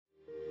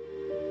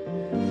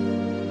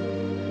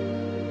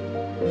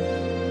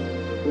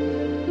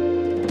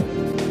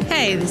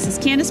Hey, this is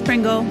Candace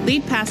Pringle,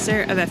 lead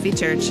pastor of FE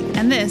Church,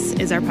 and this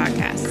is our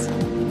podcast.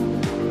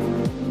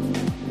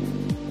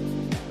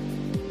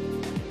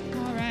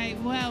 All right,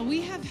 well,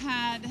 we have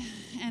had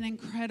an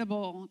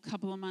incredible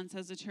couple of months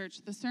as a church.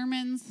 The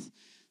sermons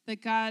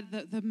that God,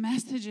 the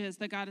messages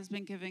that God has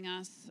been giving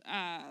us,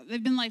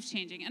 they've been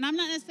life-changing. And I'm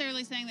not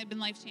necessarily saying they've been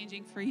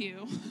life-changing for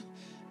you,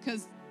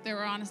 because there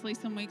were honestly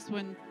some weeks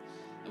when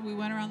we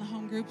went around the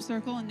home group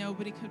circle and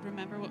nobody could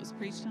remember what was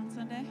preached on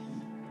Sunday.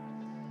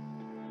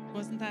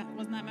 Wasn't that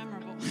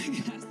memorable, I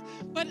guess.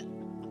 But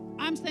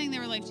I'm saying they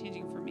were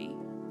life-changing for me.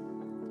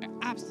 They're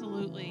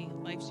absolutely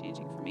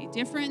life-changing for me.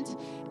 Different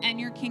and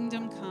Your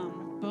Kingdom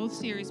Come, both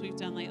series we've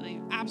done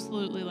lately,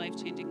 absolutely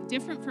life-changing.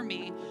 Different for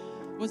me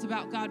was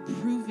about God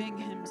proving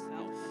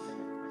himself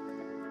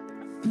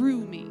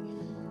through me.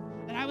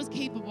 That I was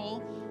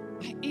capable,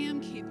 I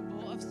am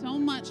capable of so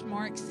much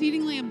more,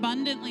 exceedingly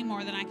abundantly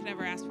more than I could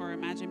ever ask for or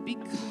imagine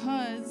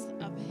because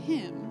of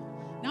him,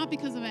 not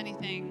because of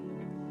anything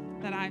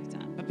that I've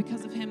done, but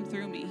because of him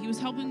through me. He was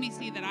helping me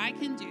see that I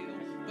can do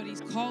what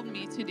he's called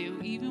me to do.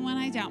 Even when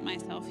I doubt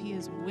myself, he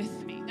is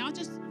with me. Not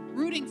just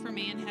rooting for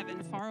me in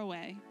heaven far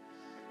away,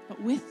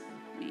 but with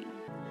me,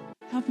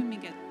 helping me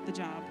get the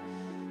job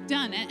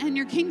done. And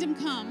Your Kingdom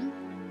Come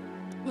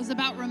was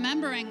about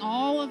remembering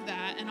all of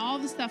that and all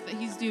the stuff that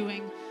he's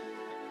doing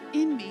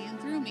in me and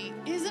through me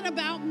isn't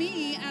about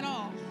me at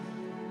all.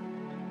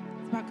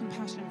 It's about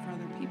compassion for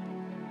other people.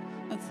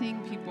 About seeing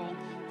people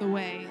the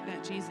way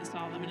that Jesus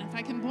saw them. And if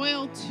I can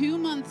boil 2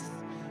 months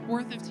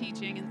worth of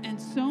teaching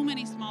and so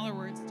many smaller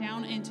words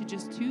down into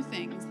just two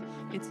things,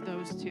 it's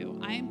those two.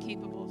 I am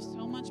capable of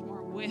so much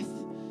more with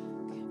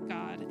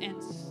God, and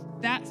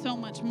that so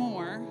much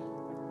more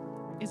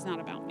is not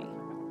about me.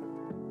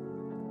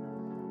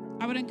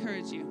 I would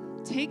encourage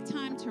you, take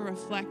time to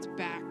reflect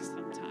back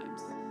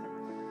sometimes.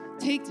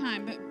 Take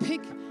time, but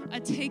pick a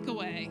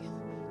takeaway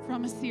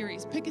from a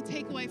series. Pick a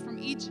takeaway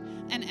from each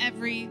and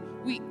every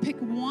week. Pick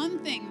one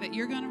thing that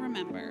you're going to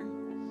remember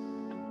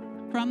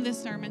from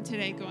this sermon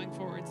today going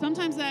forward.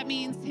 Sometimes that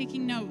means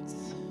taking notes,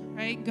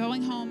 right?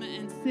 Going home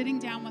and sitting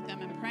down with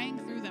them and praying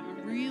through them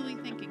and really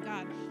thinking,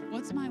 God,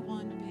 what's my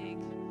one big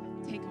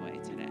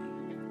takeaway today?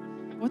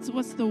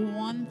 What's the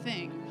one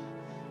thing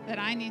that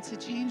I need to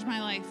change my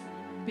life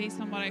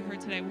based on what I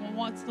heard today? Well,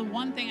 what's the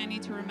one thing I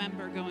need to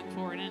remember going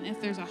forward? And if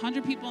there's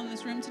 100 people in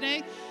this room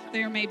today,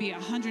 there may be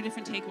 100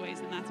 different takeaways,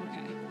 and that's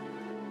okay.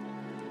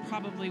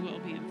 Probably will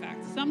be, in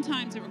fact.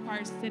 Sometimes it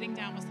requires sitting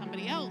down with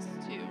somebody else,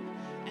 too,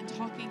 and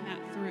talking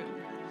that through.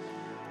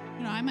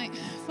 You know, I might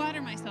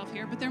flatter myself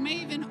here, but there may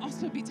even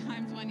also be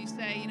times when you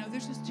say, you know,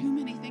 there's just too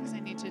many things I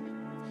need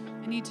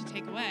to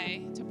take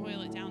away to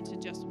boil it down to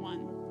just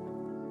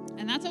one.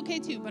 And that's okay,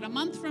 too, but a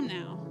month from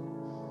now,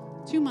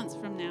 2 months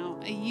from now,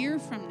 a year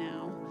from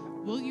now,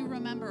 will you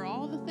remember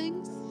all the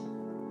things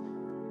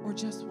or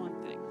just one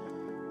thing?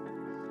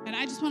 And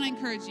I just want to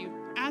encourage you,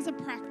 as a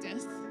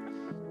practice,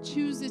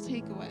 choose a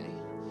takeaway.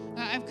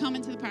 I've come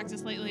into the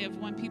practice lately of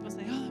when people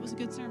say, oh, that was a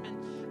good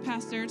sermon,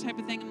 pastor, type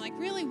of thing. I'm like,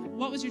 really?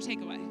 What was your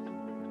takeaway?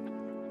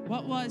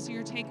 What was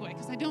your takeaway?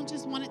 Because I don't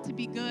just want it to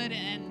be good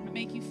and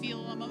make you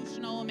feel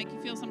emotional and make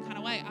you feel some kind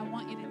of way. I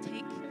want you to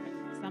take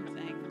something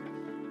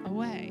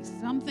away,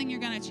 something you're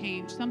going to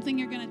change, something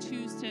you're going to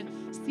choose to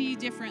see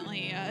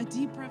differently, a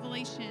deep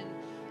revelation,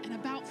 an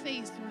about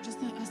face, or just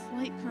a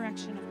slight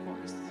correction, of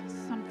course.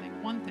 Something,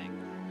 one thing.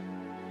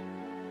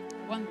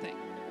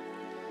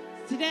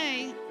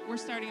 Today, we're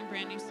starting a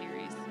brand new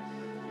series.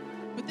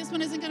 But this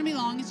one isn't going to be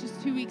long. It's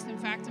just 2 weeks. In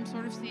fact, I'm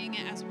sort of seeing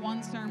it as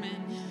one sermon,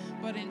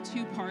 but in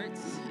two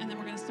parts. And then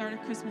we're going to start a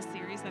Christmas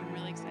series that I'm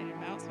really excited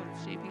about, sort of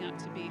shaping up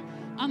to be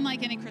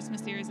unlike any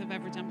Christmas series I've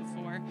ever done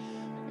before.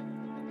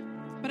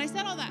 But I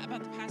said all that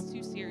about the past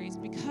two series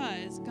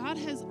because God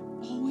has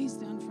always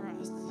done for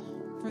us,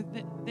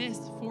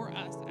 for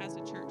us as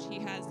a church. He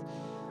has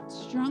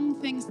strung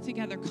things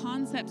together,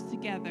 concepts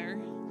together,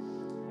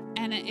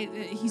 and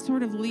he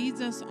sort of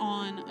leads us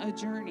on a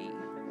journey.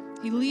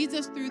 He leads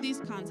us through these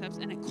concepts,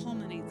 and it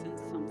culminates in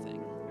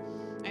something.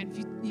 And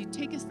if you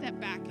take a step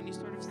back and you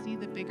sort of see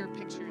the bigger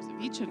pictures of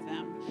each of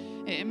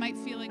them, it might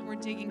feel like we're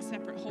digging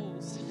separate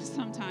holes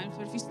sometimes.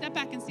 But if you step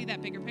back and see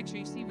that bigger picture,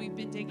 you see we've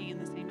been digging in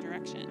the same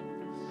direction.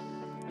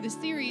 This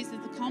series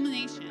is the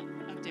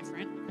culmination of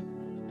Different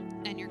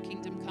and Your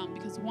Kingdom Come,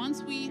 because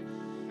once we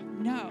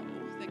know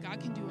that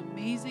God can do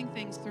amazing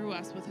things through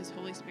us with his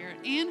Holy Spirit,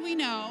 and we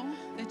know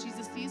that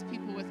Jesus sees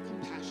people with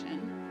compassion,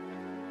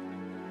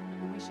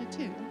 and we should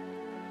too,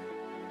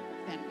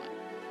 then what?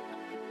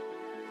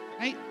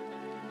 Right?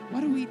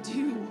 What do we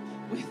do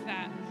with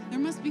that? There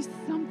must be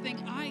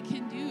something I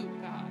can do,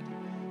 God.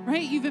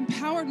 Right? You've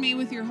empowered me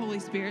with your Holy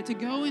Spirit to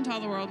go into all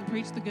the world and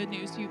preach the good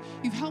news.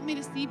 You've helped me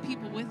to see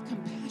people with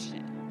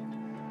compassion.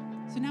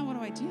 So now what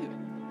do I do?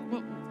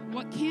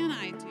 What can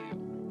I do?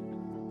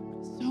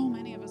 So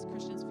many of us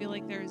Christians feel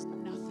like there is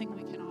nothing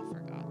we can offer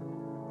God.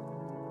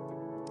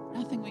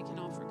 Nothing we can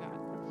offer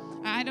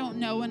God. I don't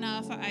know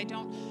enough. I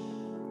don't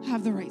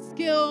have the right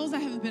skills. I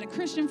haven't been a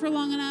Christian for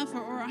long enough.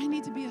 Or I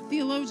need to be a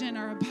theologian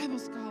or a Bible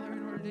scholar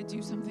in order to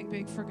do something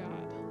big for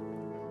God.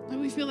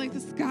 We feel like the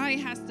sky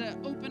has to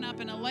open up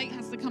and a light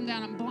has to come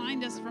down and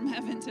blind us from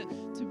heaven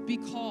to be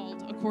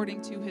called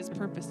according to his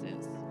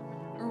purposes.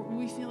 Or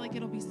we feel like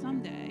it'll be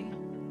someday,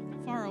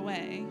 far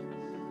away,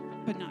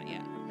 but not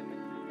yet.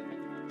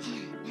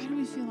 Why do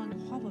we feel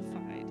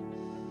unqualified,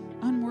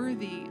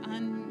 unworthy,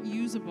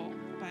 unusable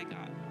by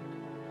God?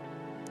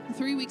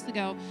 3 weeks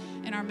ago,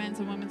 in our men's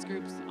and women's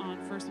groups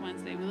on First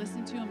Wednesday, we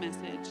listened to a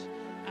message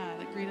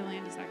that Greta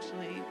Landis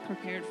actually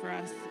prepared for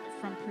us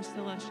from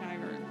Priscilla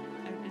Shirer.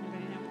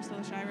 Anybody know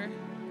Priscilla Shirer?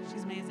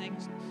 She's amazing.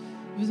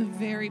 It was a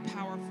very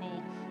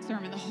powerful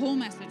sermon. The whole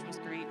message was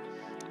great,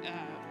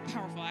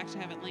 powerful. I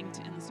actually have it linked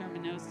in the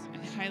sermon notes.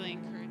 I highly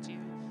encourage you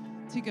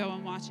to go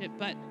and watch it.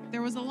 But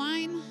there was a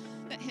line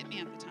that hit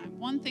me at the time.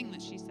 One thing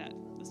that she said.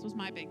 This was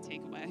my big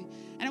takeaway.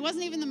 And it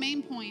wasn't even the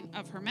main point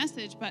of her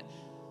message, but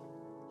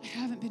I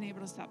haven't been able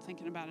to stop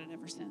thinking about it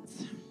ever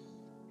since.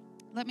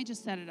 Let me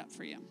just set it up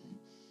for you.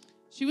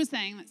 She was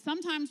saying that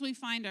sometimes we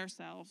find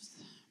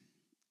ourselves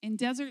in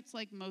deserts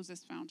like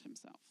Moses found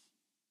himself.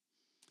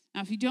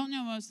 Now, if you don't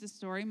know Moses'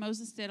 story,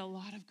 Moses did a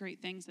lot of great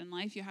things in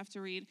life. You have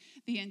to read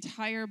the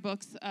entire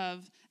books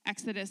of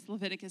Exodus,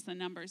 Leviticus, and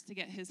Numbers to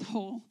get his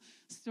whole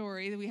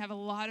story. We have a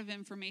lot of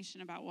information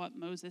about what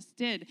Moses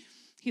did.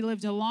 He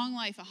lived a long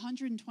life,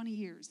 120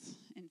 years,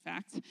 in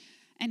fact,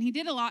 and he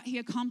did a lot. He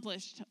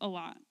accomplished a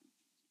lot.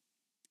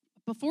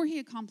 Before he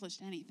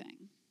accomplished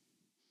anything,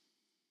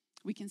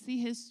 we can see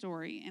his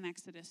story in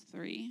Exodus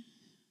 3.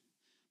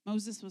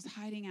 Moses was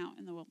hiding out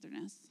in the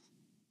wilderness.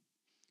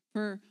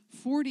 For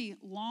 40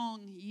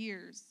 long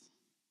years,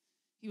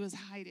 he was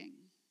hiding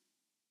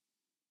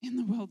in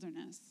the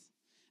wilderness.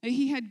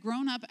 He had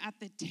grown up at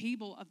the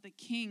table of the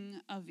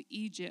king of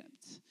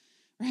Egypt,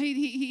 right?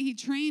 He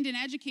trained and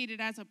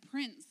educated as a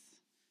prince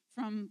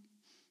from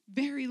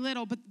very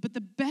little, but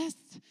the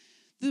best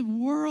the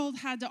world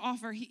had to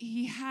offer,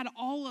 he had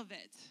all of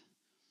it.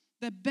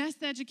 The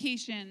best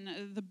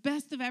education, the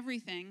best of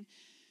everything.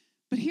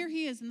 But here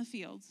he is in the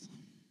fields,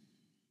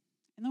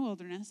 in the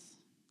wilderness,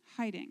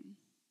 hiding.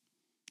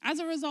 As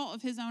a result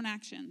of his own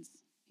actions,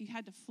 he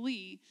had to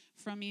flee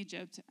from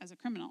Egypt as a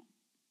criminal.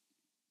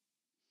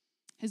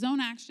 His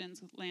own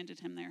actions landed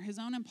him there. His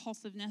own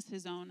impulsiveness,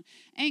 his own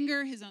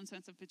anger, his own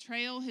sense of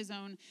betrayal, his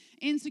own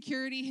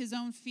insecurity, his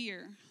own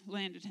fear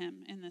landed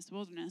him in this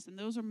wilderness. And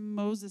those are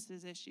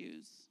Moses'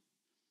 issues,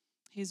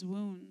 his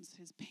wounds,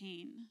 his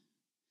pain.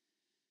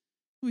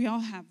 We all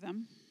have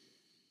them.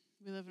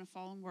 We live in a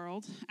fallen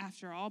world,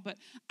 after all. But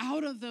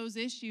out of those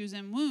issues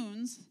and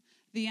wounds,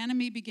 the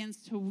enemy begins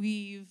to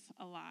weave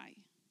a lie.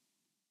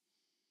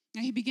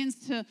 Now, he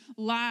begins to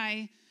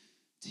lie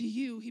to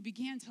you. He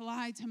began to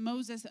lie to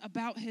Moses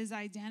about his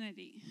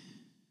identity,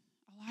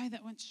 a lie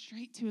that went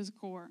straight to his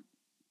core.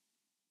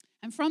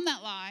 And from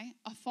that lie,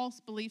 a false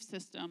belief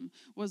system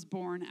was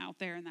born out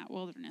there in that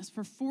wilderness.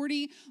 For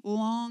 40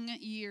 long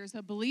years,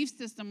 a belief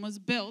system was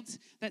built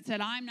that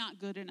said, I'm not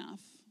good enough.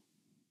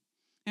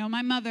 You know,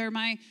 my mother,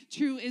 my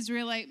true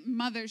Israelite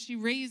mother, she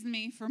raised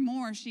me for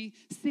more. She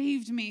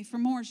saved me for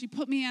more. She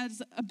put me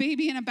as a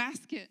baby in a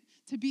basket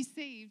to be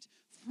saved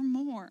for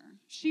more.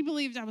 She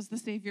believed I was the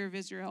savior of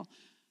Israel.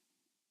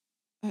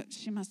 But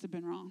she must have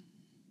been wrong.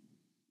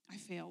 I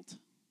failed.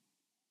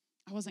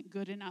 I wasn't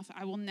good enough.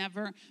 I will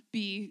never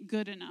be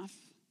good enough.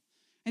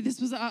 And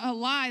this was a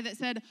lie that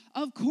said,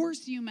 of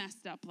course you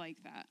messed up like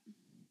that.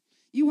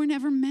 You were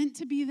never meant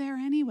to be there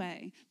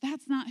anyway.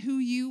 That's not who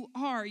you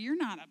are. You're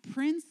not a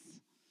prince.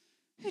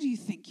 Who do you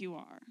think you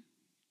are?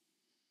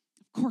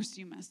 Of course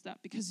you messed up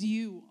because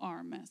you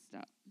are messed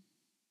up.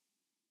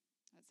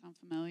 Does that sound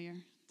familiar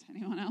to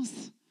anyone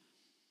else?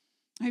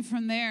 Right,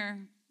 from there,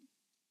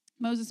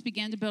 Moses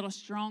began to build a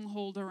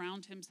stronghold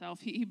around himself.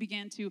 He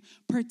began to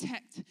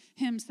protect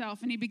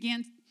himself, and he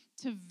began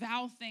to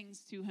vow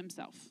things to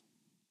himself.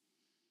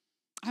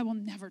 I will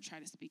never try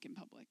to speak in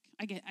public.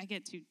 I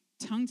get too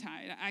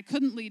tongue-tied. I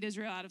couldn't lead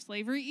Israel out of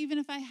slavery, even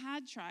if I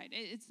had tried.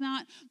 It's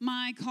not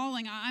my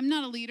calling. I'm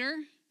not a leader.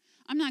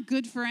 I'm not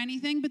good for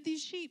anything, but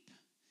these sheep,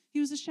 he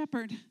was a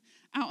shepherd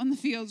out in the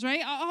fields,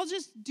 right? I'll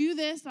just do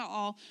this.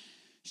 I'll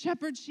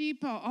shepherd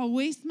sheep. I'll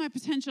waste my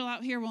potential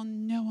out here. Well,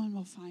 no one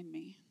will find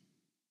me.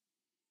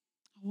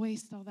 I'll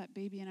waste all that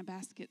baby in a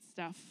basket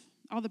stuff,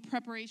 all the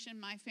preparation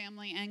my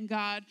family and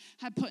God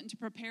had put into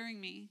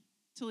preparing me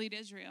to lead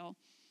Israel.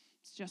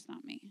 It's just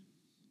not me.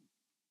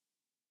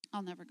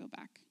 I'll never go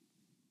back.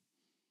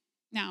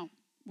 Now,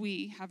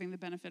 we, having the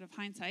benefit of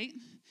hindsight,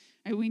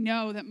 and we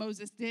know that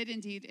Moses did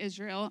indeed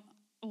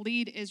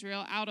lead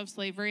Israel out of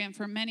slavery, and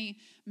for many,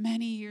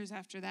 many years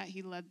after that,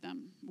 he led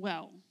them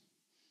well.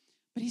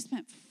 But he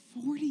spent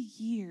 40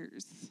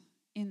 years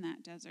in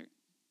that desert.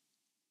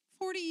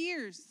 40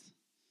 years.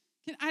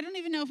 I don't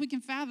even know if we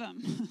can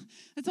fathom.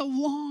 It's a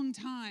long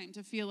time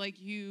to feel like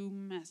you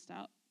messed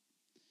up.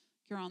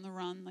 You're on the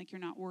run, like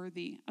you're not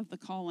worthy of the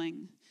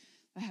calling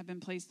that have been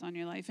placed on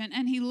your life.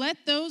 And he let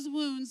those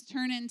wounds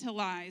turn into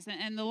lies,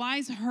 and the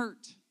lies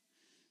hurt.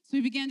 So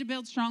he began to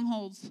build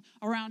strongholds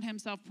around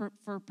himself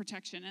for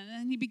protection. And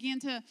then he began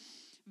to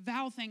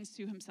vow things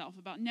to himself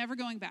about never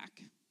going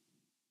back.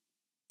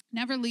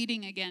 never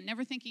leading again,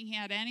 never thinking he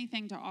had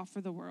anything to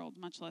offer the world,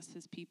 much less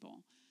his people.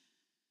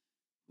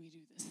 We do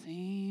the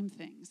same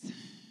things.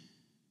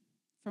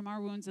 From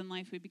our wounds in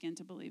life, we begin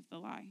to believe the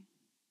lie.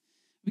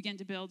 We begin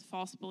to build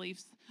false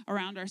beliefs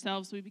around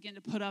ourselves. We begin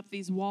to put up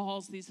these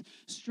walls, these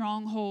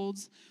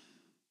strongholds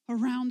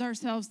around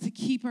ourselves to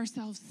keep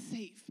ourselves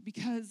safe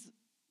because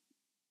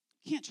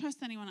we can't trust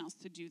anyone else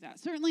to do that.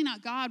 Certainly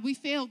not God. We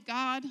failed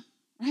God,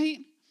 right?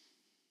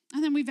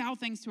 And then we vow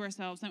things to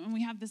ourselves, and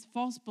we have this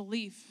false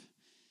belief,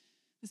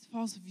 this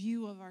false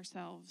view of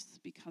ourselves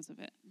because of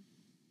it.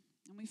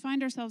 And we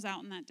find ourselves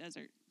out in that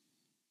desert,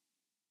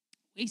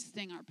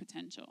 wasting our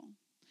potential.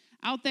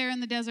 Out there in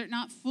the desert,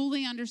 not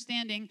fully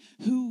understanding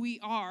who we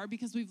are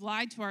because we've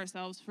lied to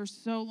ourselves for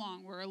so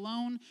long. We're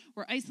alone,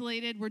 we're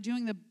isolated, we're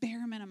doing the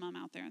bare minimum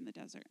out there in the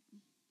desert.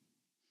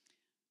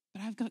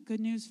 But I've got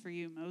good news for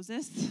you,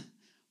 Moses.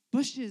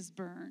 Bushes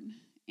burn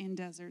in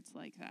deserts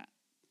like that.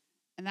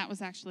 And that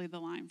was actually the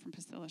line from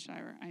Priscilla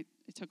Shirer.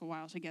 It took a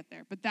while to get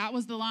there, but that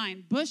was the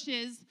line.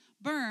 Bushes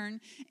burn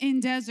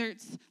in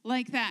deserts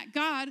like that.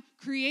 God,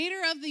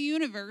 creator of the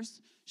universe,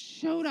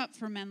 showed up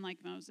for men like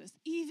Moses,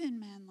 even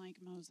men like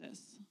Moses.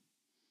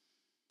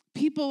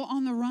 People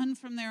on the run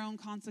from their own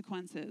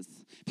consequences.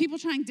 People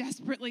trying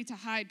desperately to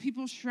hide.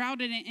 People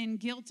shrouded in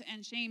guilt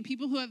and shame.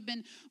 People who have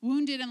been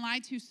wounded and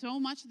lied to so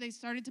much that they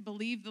started to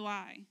believe the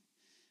lie.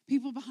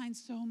 People behind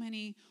so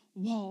many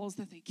walls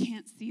that they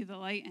can't see the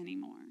light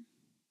anymore.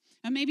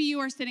 And maybe you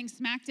are sitting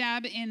smack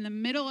dab in the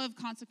middle of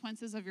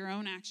consequences of your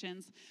own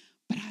actions,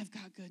 but I've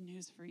got good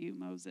news for you,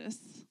 Moses.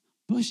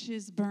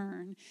 Bushes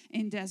burn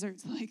in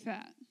deserts like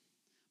that.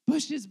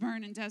 Bushes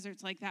burn in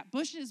deserts like that.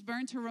 Bushes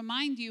burn to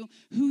remind you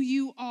who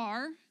you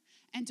are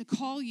and to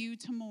call you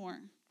to more.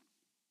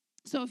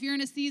 So if you're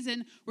in a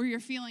season where you're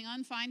feeling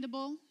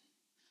unfindable,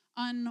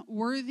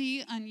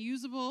 unworthy,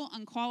 unusable,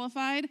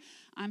 unqualified,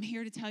 I'm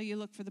here to tell you,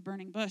 look for the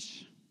burning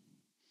bush.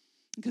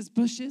 Because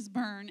bushes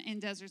burn in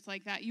deserts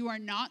like that. You are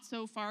not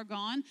so far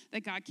gone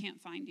that God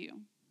can't find you.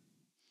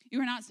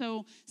 You are not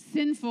so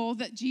sinful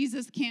that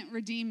Jesus can't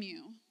redeem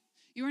you.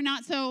 You are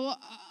not so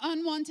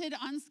unwanted,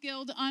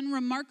 unskilled,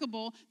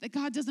 unremarkable that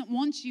God doesn't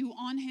want you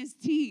on his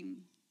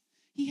team.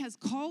 He has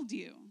called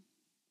you.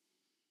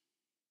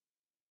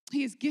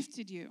 He has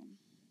gifted you.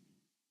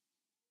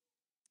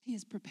 He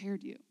has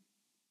prepared you.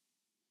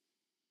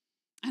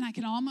 And I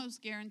can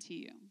almost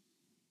guarantee you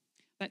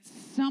that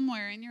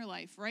somewhere in your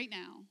life right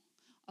now,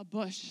 a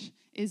bush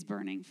is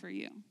burning for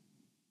you.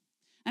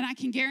 And I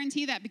can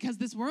guarantee that because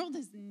this world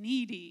is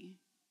needy.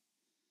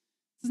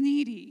 It's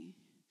needy.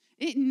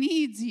 It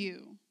needs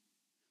you.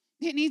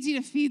 It needs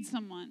you to feed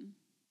someone.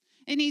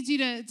 It needs you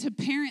to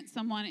parent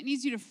someone. It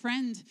needs you to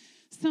friend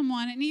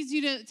someone. It needs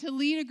you to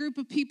lead a group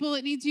of people.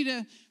 It needs you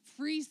to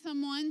free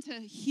someone, to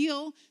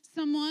heal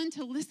someone,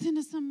 to listen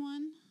to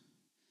someone.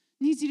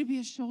 It needs you to be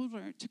a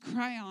shoulder, to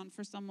cry on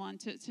for someone,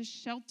 to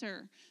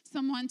shelter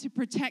someone, to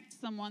protect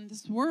someone.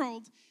 This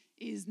world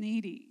is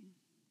needy.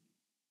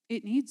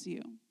 It needs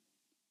you.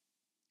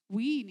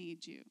 We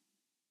need you.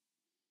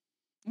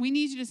 We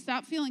need you to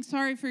stop feeling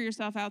sorry for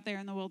yourself out there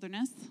in the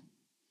wilderness.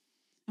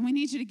 And we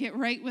need you to get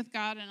right with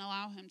God and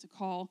allow him to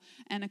call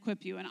and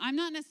equip you. And I'm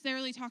not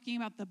necessarily talking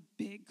about the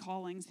big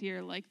callings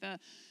here, like the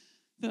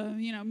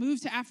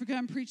move to Africa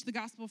and preach the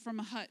gospel from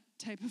a hut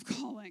type of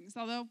callings.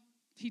 Although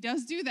he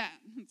does do that.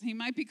 He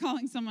might be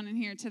calling someone in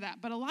here to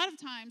that. But a lot of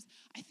times,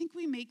 I think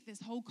we make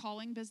this whole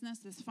calling business,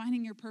 this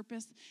finding your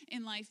purpose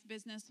in life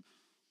business,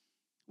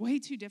 way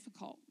too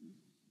difficult.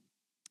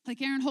 Like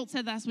Aaron Holt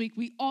said last week,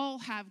 we all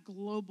have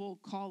global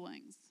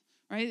callings,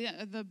 right?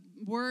 The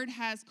word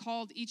has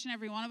called each and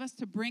every one of us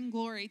to bring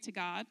glory to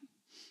God.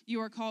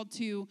 You are called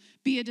to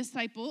be a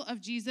disciple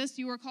of Jesus.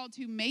 You are called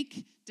to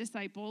make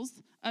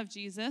disciples of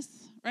Jesus,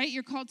 right?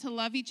 You're called to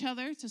love each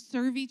other, to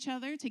serve each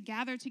other, to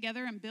gather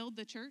together and build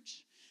the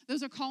church.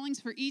 Those are callings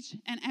for each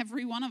and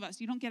every one of us.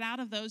 You don't get out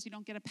of those. You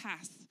don't get a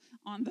pass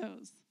on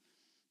those.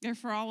 They're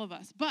for all of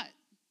us. But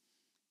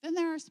then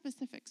there are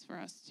specifics for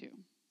us too.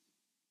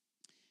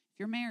 If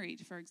you're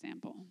married, for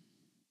example,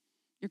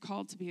 you're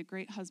called to be a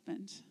great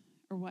husband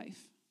or wife.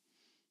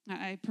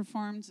 I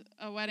performed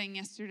a wedding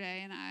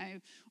yesterday, and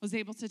I was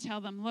able to tell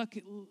them, look,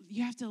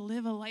 you have to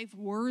live a life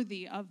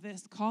worthy of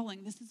this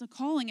calling. This is a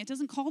calling. It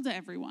doesn't call to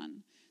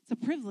everyone. It's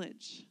a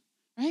privilege,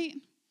 right?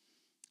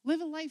 Live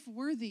a life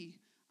worthy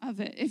of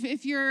it.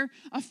 If you're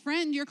a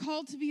friend, you're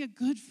called to be a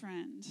good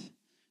friend.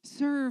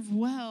 Serve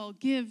well,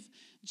 give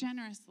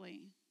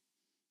generously.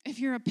 If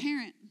you're a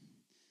parent,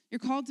 you're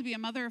called to be a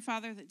mother or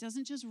father that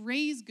doesn't just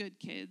raise good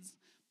kids,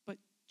 but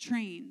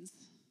trains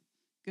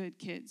good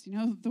kids. You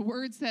know, the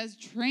word says,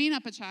 train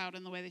up a child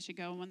in the way they should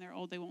go, and when they're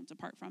old, they won't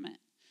depart from it.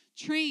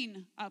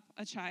 Train up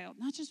a child,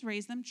 not just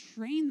raise them,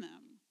 train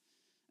them,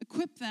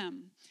 equip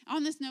them.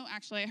 On this note,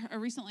 actually, I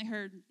recently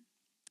heard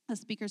a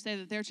speaker say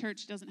that their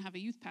church doesn't have a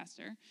youth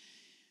pastor.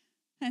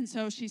 And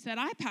so she said,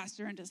 I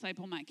pastor and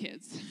disciple my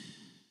kids.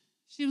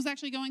 She was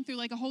actually going through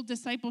like a whole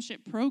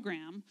discipleship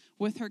program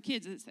with her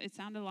kids. It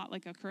sounded a lot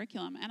like a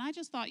curriculum. And I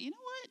just thought, you know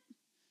what?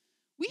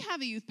 We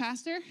have a youth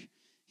pastor.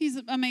 He's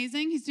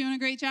amazing. He's doing a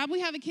great job. We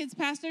have a kids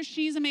pastor.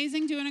 She's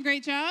amazing, doing a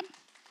great job.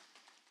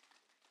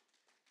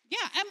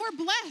 Yeah, and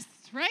we're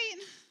blessed, right?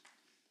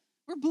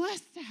 We're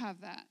blessed to have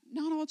that.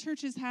 Not all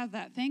churches have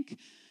that. Thank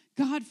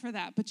God for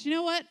that. But you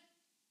know what?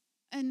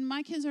 And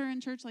my kids are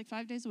in church like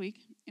 5 days a week.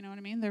 You know what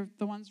I mean? They're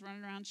the ones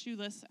running around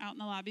shoeless out in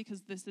the lobby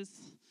because this is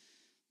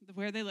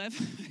where they live,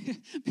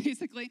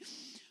 basically.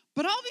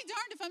 But I'll be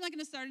darned if I'm not going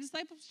to start a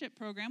discipleship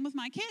program with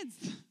my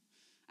kids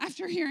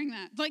after hearing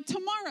that. Like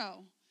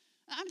tomorrow.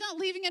 I'm not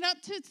leaving it up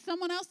to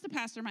someone else to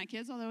pastor my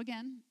kids, although,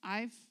 again,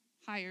 I've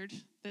hired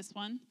this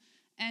one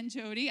and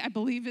Jody. I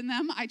believe in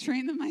them. I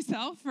train them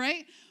myself,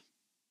 right?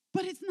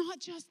 But it's not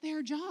just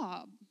their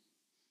job.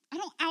 I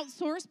don't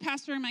outsource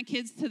pastoring my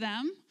kids to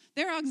them.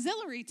 They're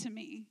auxiliary to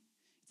me.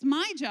 It's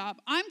my job.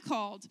 I'm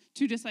called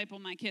to disciple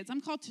my kids. I'm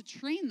called to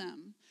train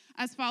them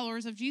as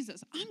followers of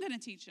Jesus. I'm going to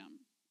teach them.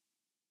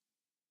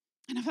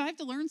 And if I have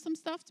to learn some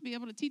stuff to be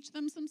able to teach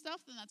them some stuff,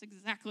 then that's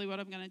exactly what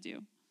I'm going to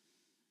do.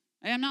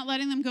 I'm not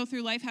letting them go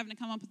through life having to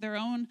come up with their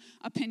own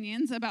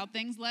opinions about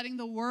things, letting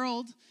the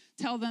world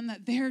tell them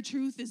that their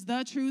truth is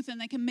the truth and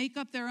they can make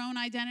up their own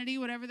identity,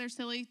 whatever their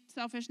silly,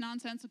 selfish,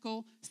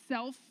 nonsensical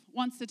self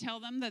wants to tell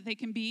them that they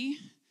can be.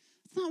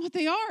 It's not what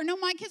they are. No,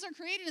 my kids are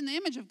created in the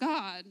image of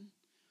God.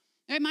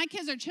 Right? My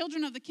kids are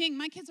children of the King.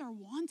 My kids are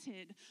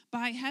wanted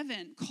by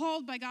heaven,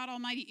 called by God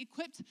Almighty,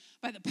 equipped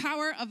by the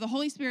power of the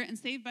Holy Spirit, and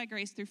saved by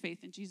grace through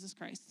faith in Jesus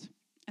Christ.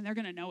 And they're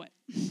going to know it.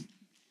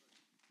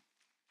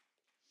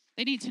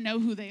 They need to know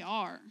who they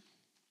are.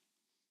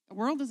 The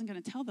world isn't going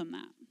to tell them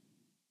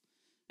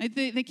that.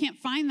 They can't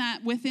find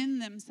that within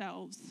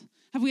themselves.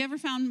 Have we ever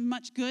found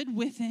much good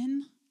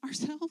within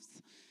ourselves?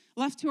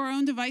 Left to our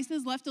own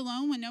devices, left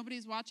alone when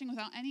nobody's watching,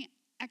 without any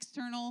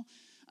external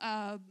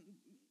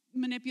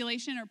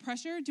manipulation or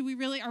pressure?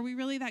 Are we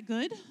really that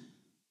good?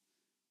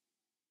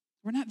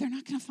 They're not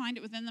going to find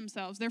it within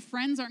themselves. Their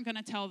friends aren't going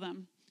to tell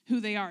them who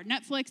they are.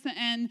 Netflix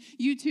and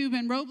YouTube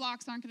and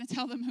Roblox aren't going to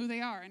tell them who they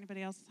are.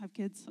 Anybody else have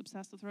kids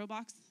obsessed with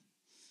Roblox?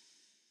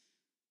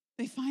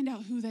 They find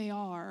out who they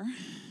are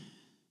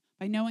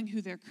by knowing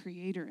who their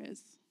creator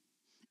is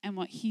and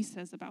what he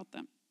says about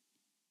them.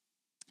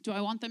 Do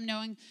I want them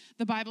knowing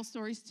the Bible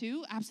stories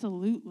too?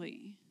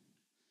 Absolutely.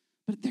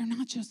 But they're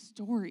not just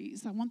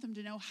stories. I want them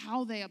to know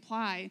how they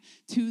apply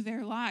to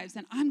their lives.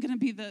 And I'm going to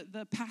be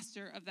the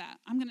pastor of that.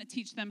 I'm going to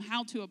teach them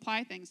how to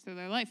apply things to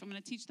their life. I'm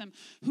going to teach them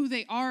who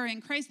they are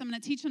in Christ. I'm going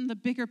to teach them the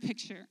bigger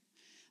picture,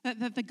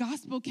 that the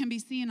gospel can be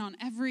seen on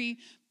every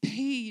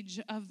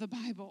page of the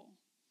Bible.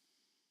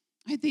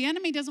 Right? The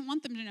enemy doesn't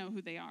want them to know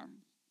who they are.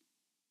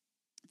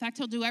 In fact,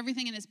 he'll do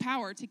everything in his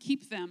power to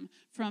keep them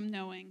from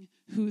knowing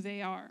who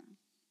they are.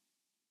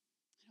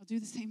 He'll do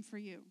the same for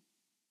you.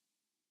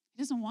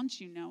 He doesn't want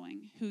you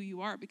knowing who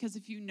you are, because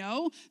if you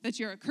know that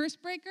you're a curse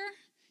breaker,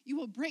 you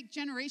will break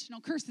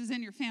generational curses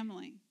in your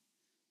family,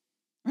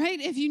 right?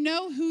 If you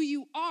know who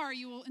you are,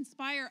 you will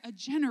inspire a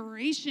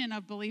generation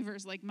of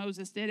believers like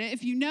Moses did.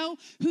 If you know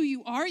who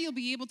you are, you'll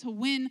be able to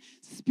win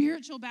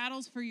spiritual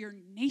battles for your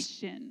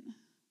nation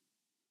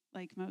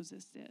like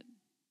Moses did.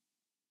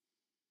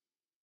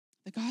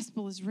 The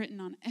gospel is written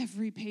on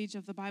every page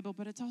of the Bible,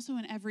 but it's also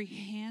in every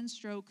hand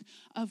stroke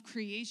of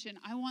creation.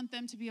 I want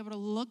them to be able to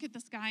look at the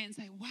sky and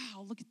say,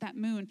 wow, look at that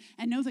moon,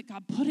 and know that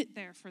God put it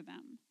there for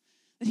them.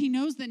 That he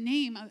knows the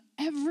name of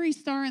every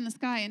star in the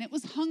sky, and it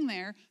was hung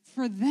there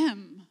for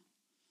them.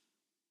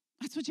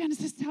 That's what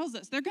Genesis tells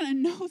us. They're going to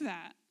know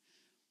that.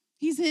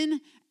 He's in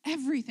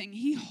everything.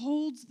 He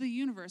holds the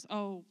universe.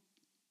 Oh,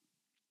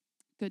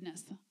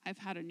 goodness. I've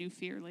had a new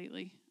fear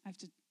lately. I have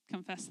to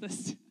confess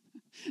this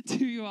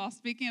to you all.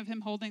 Speaking of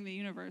him holding the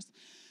universe,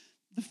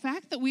 the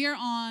fact that we are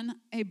on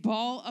a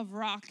ball of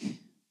rock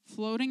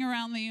floating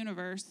around the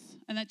universe,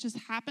 and that just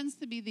happens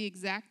to be the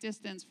exact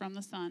distance from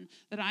the sun,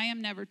 that I am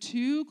never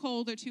too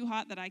cold or too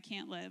hot that I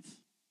can't live.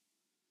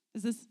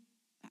 Is this,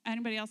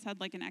 anybody else had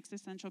like an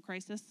existential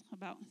crisis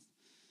about?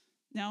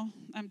 No?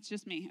 It's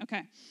just me.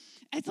 Okay.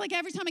 It's like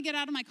every time I get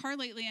out of my car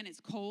lately and it's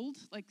cold,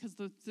 like because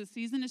the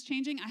season is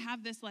changing, I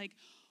have this like,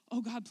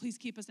 oh God, please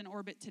keep us in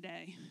orbit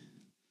today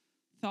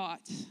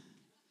thought.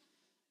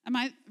 Am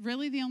I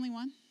really the only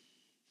one?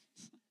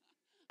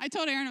 I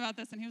told Aaron about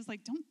this, and he was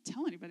like, don't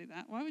tell anybody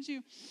that. Why would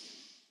you?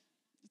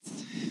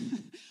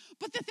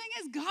 But the thing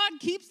is, God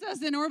keeps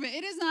us in orbit.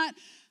 It is not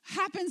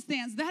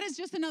happenstance. That is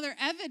just another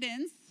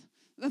evidence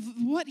of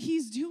what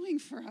he's doing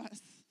for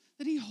us,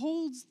 that he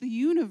holds the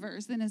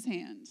universe in his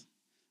hand,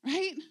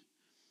 right?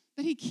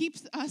 That he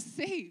keeps us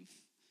safe.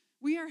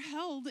 We are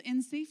held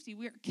in safety.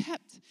 We are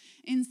kept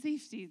in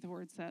safety, the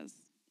word says.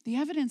 The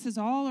evidence is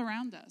all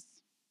around us.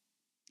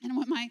 And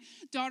when my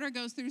daughter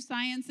goes through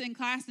science in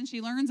class and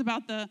she learns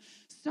about the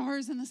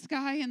stars in the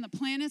sky and the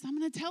planets, I'm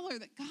going to tell her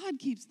that God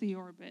keeps the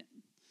orbit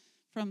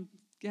from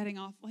getting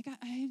off. Like,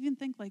 I even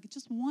think, like,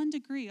 just 1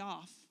 degree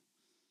off.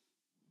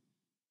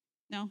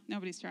 No,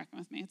 nobody's tracking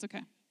with me. It's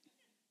okay.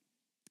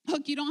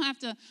 Look, you don't have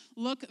to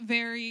look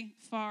very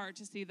far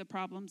to see the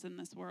problems in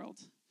this world.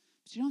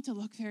 But you don't have to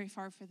look very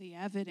far for the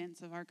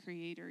evidence of our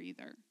Creator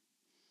either.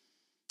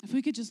 If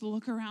we could just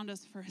look around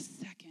us for a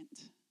second,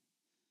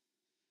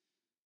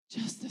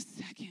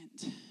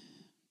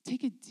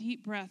 take a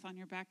deep breath on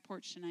your back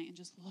porch tonight and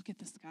just look at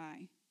the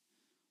sky.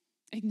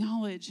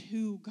 Acknowledge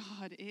who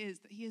God is,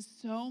 that he is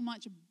so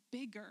much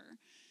bigger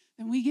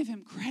than we give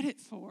him credit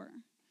for.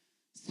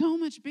 So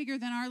much bigger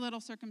than our little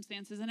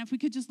circumstances. And if we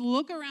could just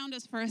look around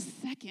us for a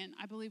second,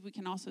 I believe we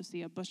can also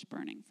see a bush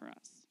burning for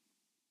us.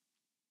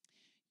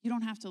 You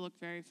don't have to look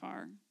very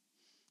far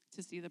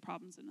to see the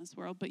problems in this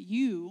world, but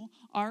you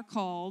are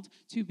called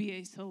to be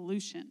a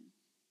solution.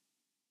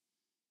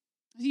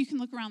 You can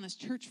look around this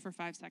church for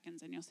 5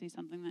 seconds and you'll see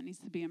something that needs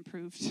to be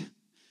improved.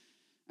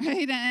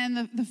 Right?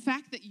 And the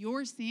fact that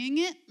you're seeing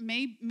it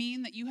may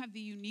mean that you have the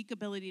unique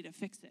ability to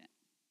fix it.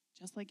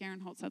 Just like Aaron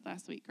Holt said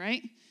last week,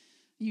 right?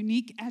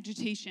 Unique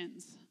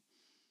agitations.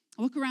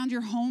 Look around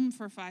your home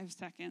for 5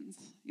 seconds.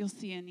 You'll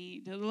see a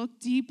need. Look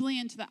deeply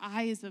into the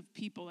eyes of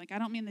people. Like, I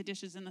don't mean the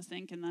dishes in the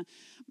sink and the,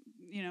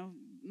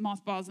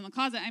 mothballs in the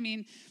closet. I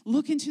mean,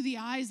 look into the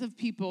eyes of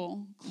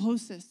people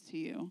closest to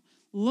you.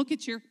 Look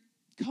at your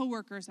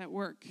coworkers at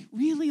work.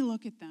 Really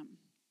look at them.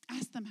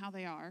 Ask them how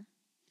they are.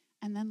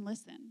 And then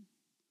listen.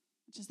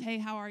 Just, hey,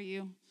 how are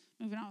you?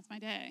 Moving on with my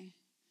day.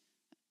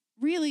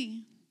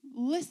 Really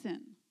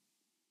listen.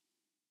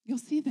 You'll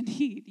see the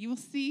need. You will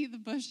see the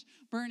bush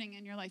burning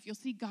in your life. You'll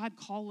see God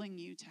calling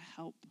you to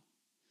help,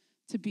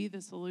 to be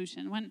the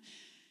solution. When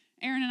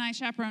Aaron and I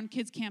chaperoned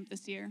kids camp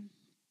this year,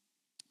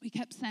 we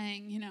kept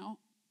saying,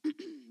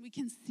 we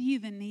can see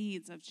the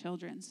needs of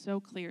children so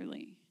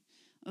clearly.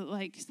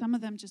 Like, some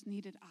of them just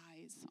needed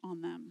eyes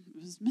on them.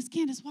 It was, Miss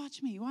Candace,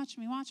 watch me,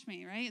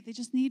 right? They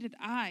just needed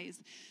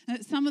eyes.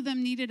 Some of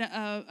them needed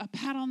a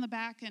pat on the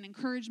back and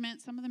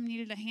encouragement. Some of them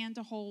needed a hand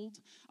to hold,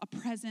 a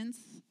presence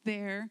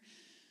there.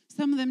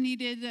 Some of them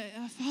needed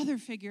a father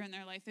figure in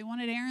their life. They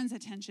wanted Aaron's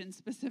attention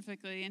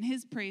specifically and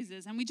his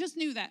praises. And we just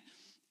knew that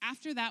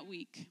after that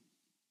week,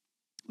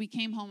 we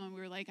came home and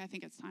we were like, I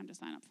think it's time to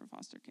sign up for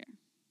foster care.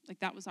 Like,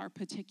 that was our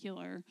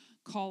particular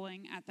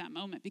calling at that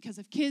moment. Because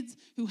if kids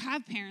who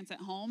have parents at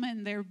home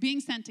and they're being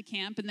sent to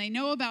camp and they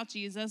know about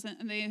Jesus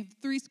and they have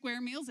 3 square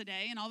meals a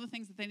day and all the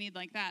things that they need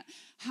like that,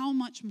 how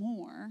much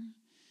more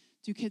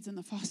do kids in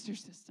the foster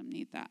system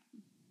need that?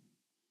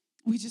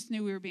 We just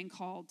knew we were being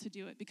called to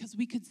do it because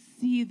we could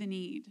see the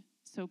need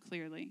so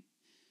clearly.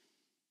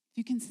 If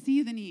you can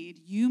see the need,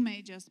 you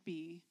may just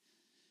be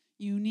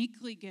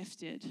uniquely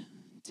gifted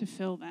to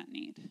fill that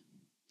need.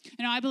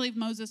 I believe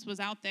Moses was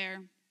out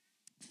there,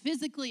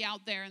 physically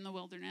out there in the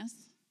wilderness,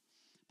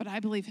 but I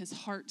believe his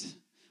heart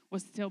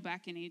was still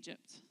back in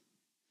Egypt.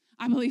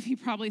 I believe he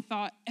probably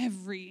thought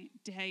every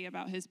day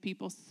about his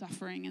people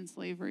suffering in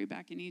slavery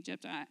back in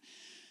Egypt.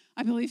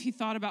 I believe he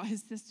thought about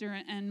his sister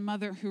and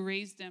mother who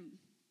raised him,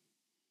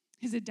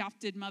 his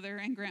adopted mother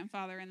and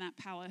grandfather in that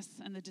palace,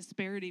 and the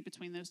disparity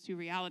between those two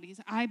realities.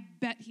 I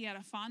bet he had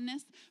a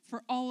fondness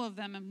for all of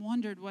them and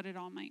wondered what it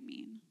all might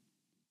mean.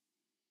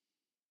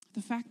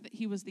 The fact that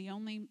he was the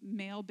only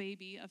male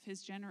baby of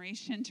his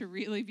generation to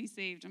really be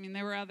saved. I mean,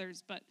 there were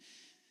others, but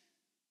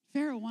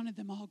Pharaoh wanted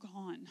them all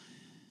gone.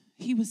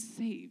 He was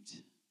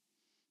saved.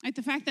 Like,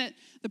 the fact that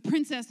the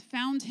princess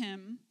found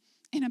him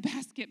in a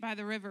basket by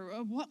the river.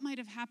 What might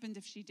have happened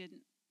if she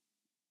didn't?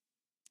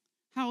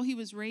 How he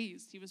was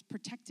raised, he was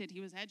protected,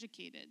 he was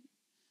educated,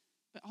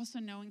 but also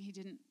knowing he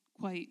didn't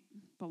quite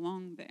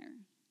belong there.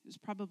 He was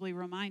probably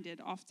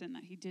reminded often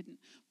that he didn't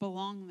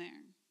belong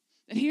there.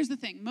 But here's the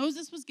thing.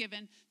 Moses was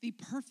given the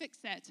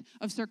perfect set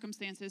of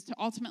circumstances to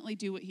ultimately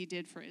do what he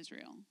did for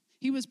Israel.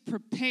 He was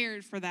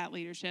prepared for that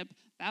leadership,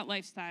 that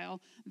lifestyle,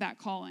 that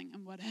calling.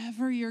 And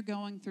whatever you're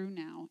going through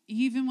now,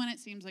 even when it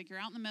seems like you're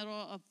out in the middle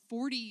of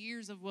 40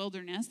 years of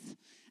wilderness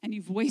and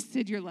you've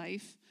wasted your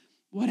life,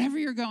 whatever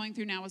you're going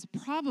through now is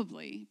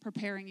probably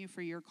preparing you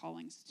for your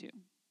callings too.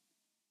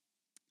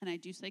 And I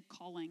do say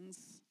callings,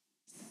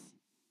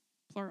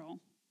 plural.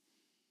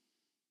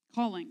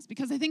 Callings,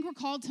 because I think we're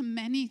called to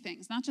many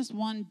things, not just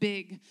one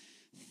big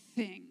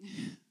thing,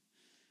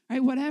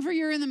 right? Whatever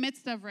you're in the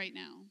midst of right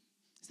now.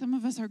 Some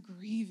of us are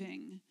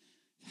grieving.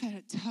 We've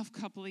had a tough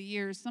couple of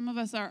years. Some of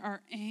us are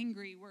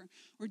angry.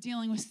 We're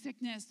dealing with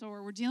sickness,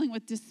 or we're dealing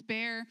with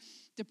despair,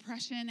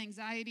 depression,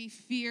 anxiety,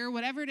 fear,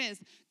 whatever it is.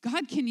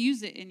 God can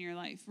use it in your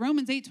life.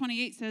 Romans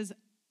 8:28 says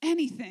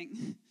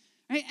anything,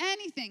 right?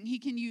 Anything he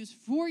can use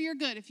for your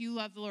good if you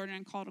love the Lord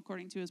and are called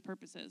according to his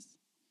purposes.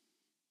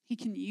 He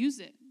can use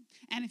it.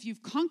 And if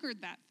you've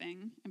conquered that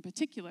thing in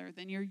particular,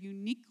 then you're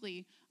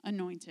uniquely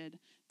anointed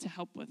to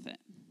help with it.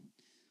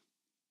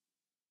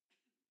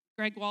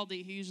 Greg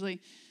Waldy, who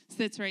usually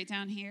sits right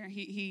down here,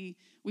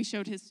 we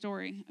showed his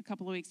story a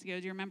couple of weeks ago.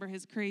 Do you remember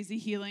his crazy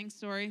healing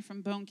story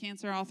from bone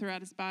cancer all throughout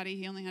his body?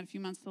 He only had a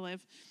few months to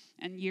live.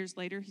 And years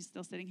later, he's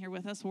still sitting here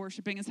with us,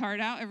 worshiping his heart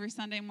out every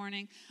Sunday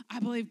morning. I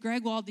believe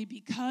Greg Waldy,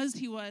 because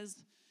he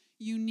was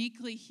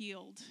uniquely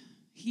healed,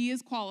 he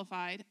is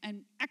qualified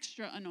and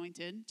extra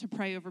anointed to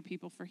pray over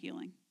people for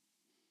healing.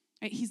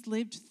 Right? He's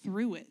lived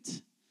through it.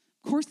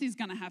 Of course he's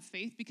going to have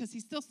faith because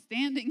he's still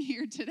standing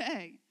here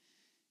today.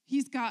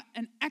 He's got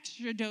an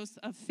extra dose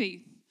of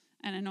faith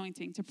and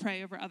anointing to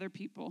pray over other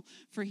people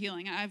for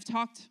healing. I've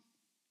talked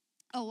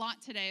a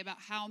lot today about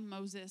how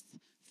Moses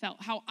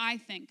felt, how I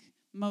think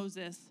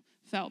Moses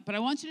felt. But I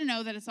want you to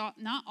know that it's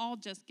not all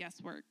just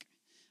guesswork.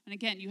 And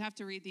again, you have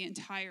to read the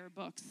entire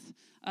books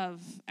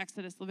of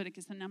Exodus,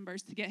 Leviticus, and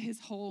Numbers to get his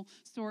whole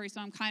story. So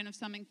I'm kind of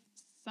summing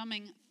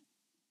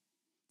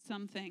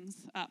some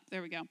things up.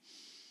 There we go.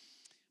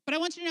 But I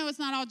want you to know it's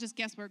not all just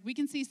guesswork. We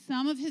can see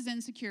some of his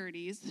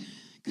insecurities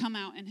come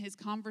out in his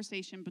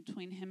conversation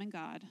between him and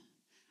God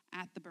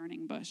at the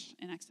burning bush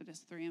in Exodus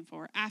 3 and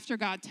 4, after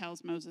God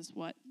tells Moses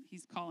what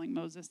he's calling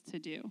Moses to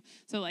do.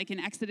 So like in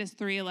Exodus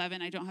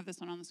 3:11, I don't have this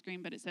one on the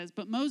screen, but it says,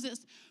 "But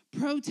Moses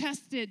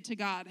protested to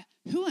God,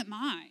 'Who am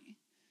I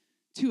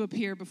to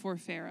appear before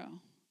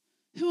Pharaoh?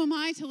 Who am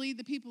I to lead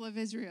the people of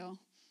Israel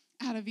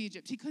out of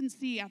Egypt?'" He couldn't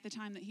see at the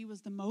time that he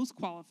was the most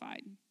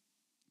qualified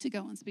to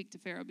go and speak to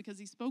Pharaoh because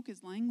he spoke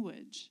his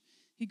language.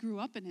 He grew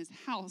up in his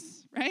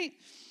house, right?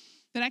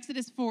 But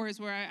Exodus 4 is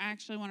where I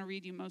actually want to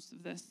read you most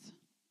of this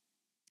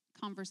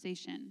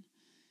conversation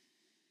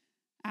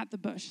at the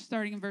bush,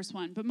 starting in verse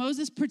 1. "But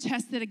Moses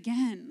protested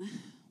again.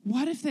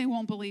 'What if they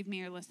won't believe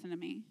me or listen to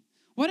me?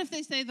 What if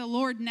they say the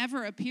Lord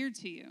never appeared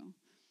to you?'"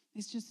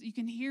 It's just, you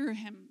can hear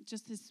him,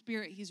 just his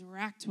spirit. He's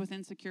racked with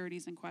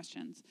insecurities and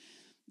questions.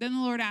 Then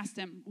the Lord asked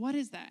him, "What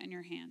is that in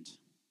your hand?"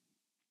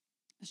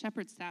 "A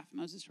shepherd's staff,"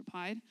 Moses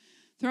replied.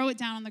 "Throw it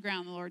down on the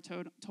ground," the Lord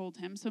told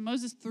him. So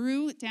Moses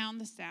threw down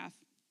the staff,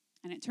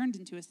 and it turned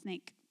into a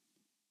snake.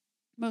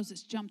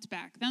 Moses jumped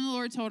back. Then the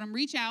Lord told him,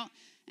 "Reach out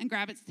and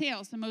grab its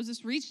tail." So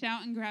Moses reached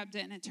out and grabbed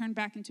it, and it turned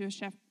back into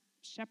a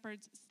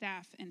shepherd's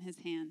staff in his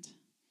hand.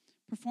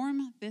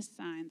 "Perform this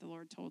sign," the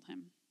Lord told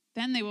him.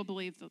 "Then they will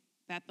believe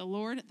that the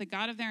Lord, the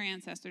God of their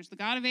ancestors, the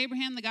God of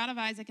Abraham, the God of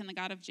Isaac, and the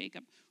God of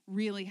Jacob,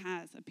 really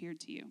has appeared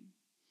to you."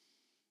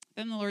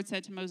 Then the Lord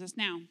said to Moses,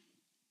 "Now,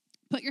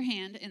 put your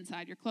hand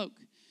inside your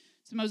cloak."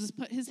 So Moses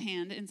put his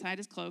hand inside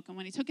his cloak, and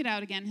when he took it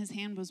out again, his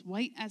hand was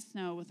white as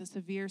snow with a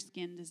severe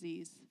skin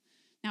disease.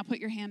 "Now put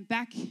your hand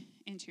back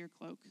into your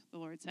cloak," the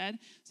Lord said.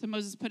 So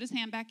Moses put his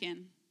hand back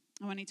in,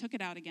 and when he took it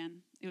out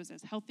again, it was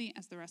as healthy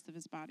as the rest of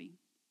his body.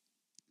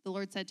 The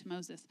Lord said to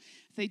Moses,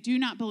 if they do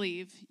not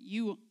believe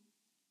you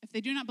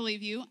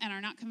and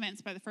are not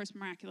convinced by the first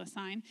miraculous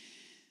sign,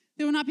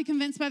 they will not be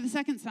convinced by the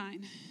second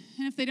sign.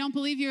 And if they don't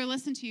believe you or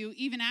listen to you,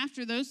 even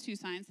after those two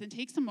signs, then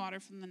take some water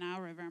from the Nile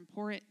River and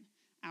pour it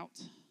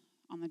out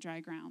on the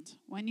dry ground.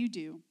 When you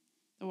do,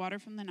 the water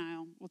from the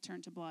Nile will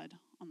turn to blood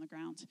on the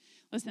ground.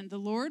 Listen, the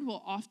Lord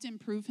will often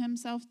prove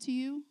himself to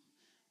you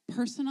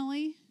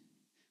personally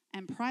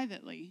and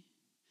privately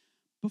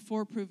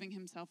before proving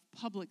himself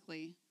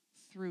publicly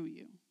through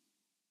you.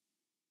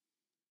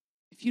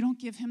 If you don't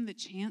give him the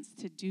chance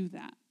to do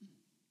that,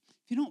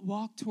 if you don't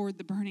walk toward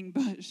the burning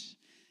bush,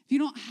 if you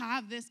don't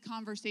have this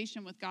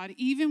conversation with God,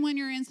 even when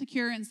you're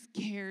insecure and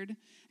scared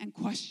and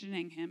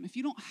questioning him, if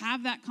you don't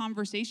have that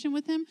conversation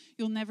with him,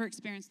 you'll never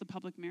experience the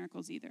public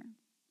miracles either.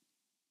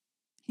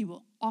 He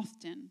will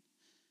often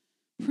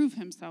prove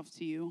himself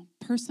to you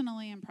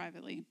personally and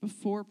privately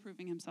before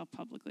proving himself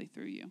publicly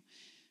through you.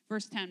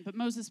 Verse 10, "But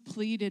Moses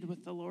pleaded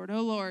with the Lord,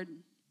 'O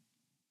Lord,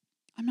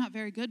 I'm not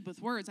very good with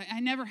words.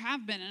 I never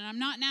have been, and I'm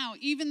not now,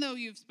 even though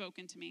you've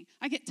spoken to me.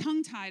 I get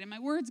tongue-tied, and my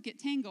words get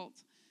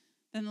tangled.'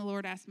 Then the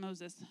Lord asked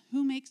Moses,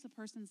 'Who makes a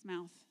person's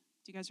mouth?'"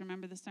 Do you guys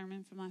remember the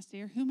sermon from last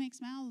year? Who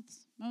makes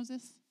mouths?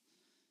 Moses?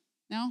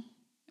 No?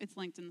 It's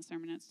linked in the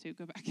sermon notes too.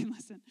 Go back and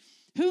listen.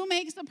 Who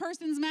makes a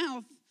person's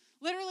mouth?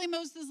 Literally,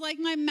 Moses is like,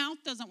 my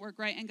mouth doesn't work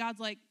right. And God's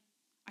like,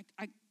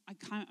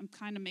 I'm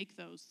kind of make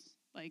those.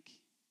 Like,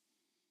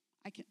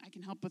 I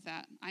can help with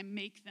that. I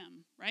make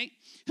them, right?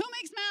 Who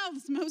makes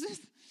mouths, Moses?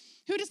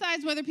 Who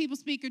decides whether people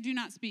speak or do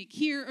not speak,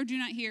 hear or do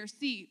not hear,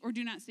 see or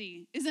do not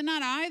see? Is it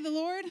not I, the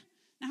Lord?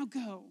 Now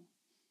go.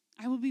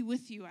 I will be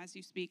with you as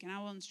you speak, and I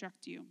will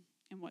instruct you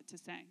in what to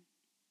say.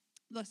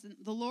 Listen,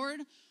 the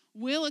Lord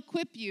will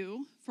equip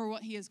you for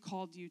what he has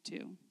called you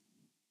to.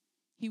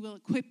 He will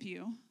equip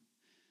you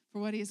for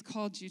what he has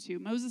called you to.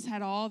 Moses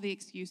had all the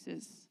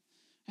excuses.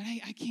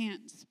 I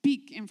can't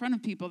speak in front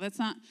of people. That's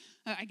not,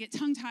 I get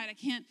tongue-tied. I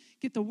can't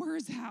get the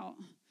words out.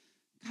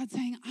 God's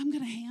saying, I'm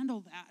going to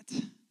handle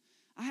that.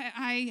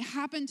 I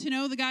happen to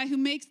know the guy who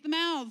makes the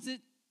mouths.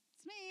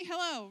 It's me.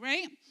 Hello,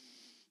 right?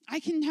 I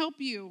can help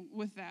you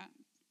with that.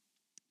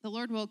 The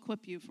Lord will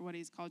equip you for what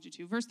he's called you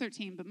to. Verse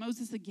 13, "But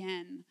Moses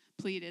again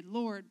pleaded,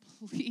 'Lord,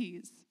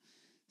 please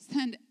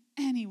send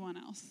anyone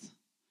else.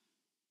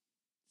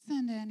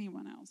 Send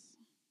anyone else.'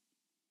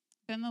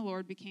 Then the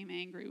Lord became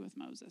angry with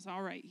Moses.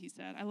 'All right,' he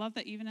said." I love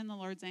that even in the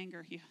Lord's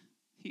anger,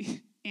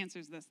 he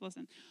answers this.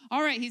 Listen.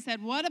 "All right," he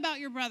said, "what about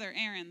your brother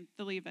Aaron,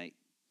 the Levite?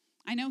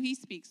 I know he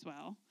speaks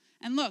well.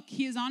 And look,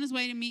 he is on his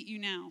way to meet you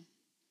now."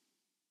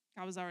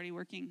 God was already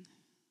working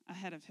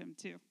ahead of him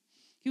too.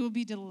 "He will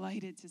be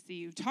delighted to see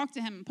you. Talk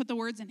to him and put the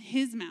words in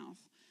his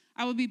mouth.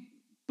 I will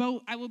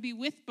be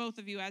with both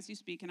of you as you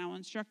speak, and I will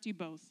instruct you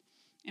both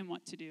in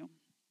what to do.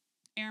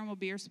 Aaron will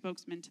be your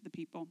spokesman to the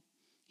people.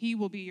 He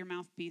will be your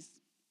mouthpiece.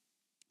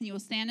 And you will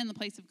stand in the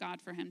place of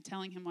God for him,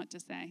 telling him what to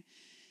say.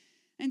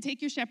 And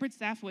take your shepherd's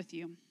staff with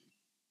you.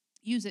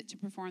 Use it to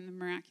perform the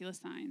miraculous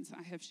signs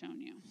I have shown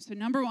you." So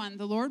number one,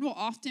 the Lord will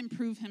often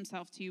prove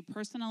himself to you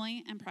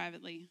personally and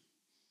privately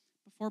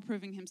before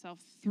proving himself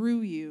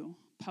through you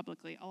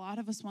publicly. A lot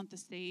of us want the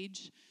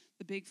stage,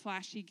 the big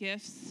flashy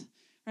gifts,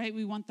 right?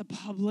 We want the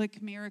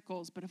public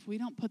miracles. But if we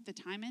don't put the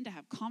time in to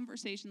have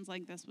conversations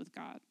like this with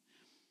God,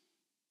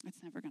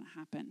 it's never going to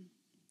happen.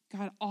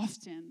 God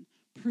often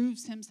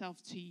proves himself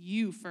to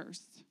you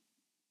first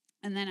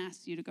and then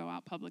asks you to go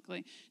out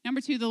publicly. Number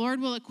 2, the Lord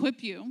will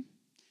equip you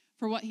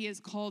for what he has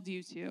called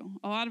you to.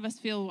 A lot of us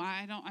feel,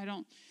 I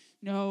don't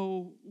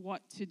know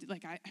what to do.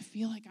 Like, I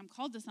feel like I'm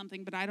called to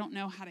something, but I don't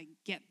know how to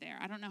get there.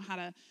 I don't know how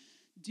to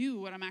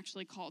do what I'm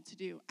actually called to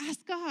do.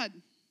 Ask God.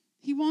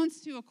 He wants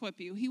to equip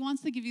you. He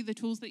wants to give you the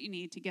tools that you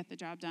need to get the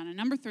job done. And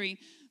number 3,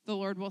 the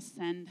Lord will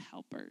send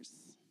helpers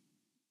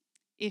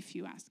if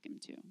you ask him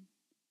to.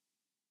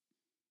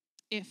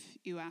 If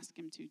you ask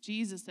him to.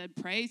 Jesus said,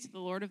 pray to the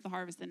Lord of the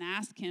harvest and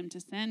ask him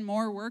to send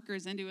more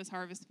workers into his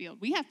harvest field.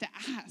 We have to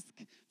ask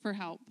for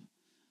help.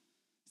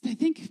 So I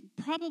think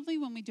probably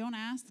when we don't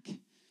ask,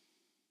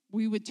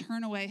 we would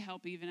turn away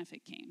help even if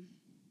it came.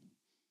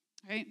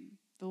 Right?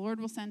 The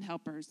Lord will send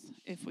helpers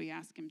if we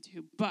ask him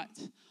to. But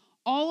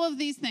all of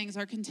these things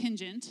are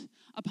contingent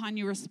upon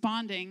you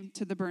responding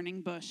to the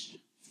burning bush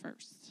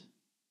first.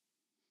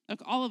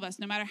 Look, all of us,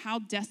 no matter how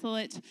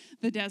desolate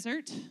the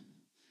desert,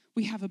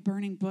 we have a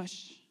burning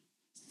bush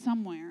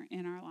somewhere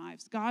in our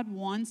lives. God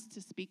wants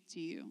to speak to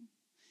you.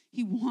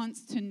 He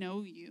wants to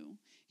know you.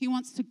 He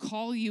wants to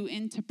call you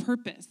into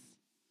purpose.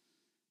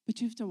 But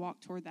you have to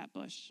walk toward that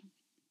bush.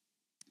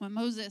 When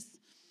Moses,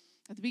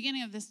 at the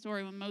beginning of this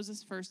story, when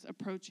Moses first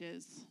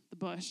approaches the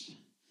bush,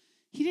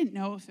 he didn't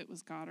know if it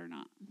was God or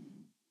not.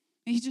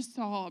 He just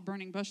saw a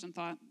burning bush and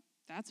thought,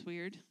 that's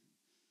weird.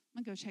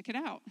 I'm going to go check it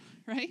out,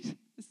 right?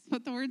 This is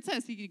what the word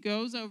says. He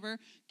goes over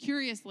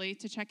curiously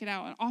to check it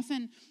out. And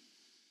often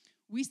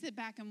we sit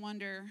back and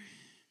wonder,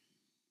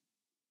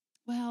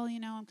 well,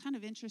 I'm kind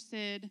of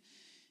interested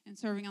in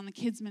serving on the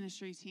kids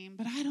ministry team,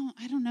 but I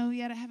don't know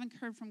yet. I haven't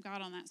heard from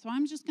God on that. So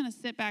I'm just going to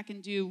sit back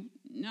and do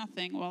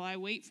nothing while I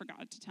wait for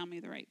God to tell me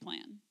the right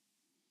plan.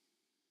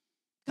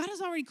 God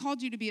has already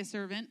called you to be a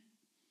servant.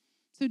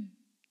 So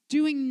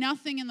doing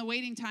nothing in the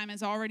waiting time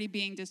is already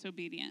being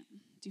disobedient.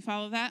 Do you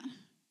follow that?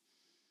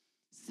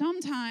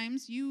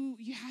 Sometimes you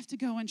have to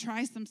go and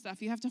try some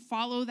stuff. You have to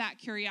follow that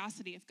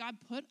curiosity. If God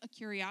put a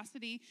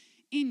curiosity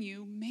in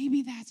you,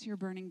 maybe that's your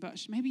burning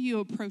bush. Maybe you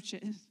approach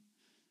it.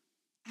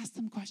 Ask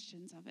some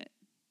questions of it,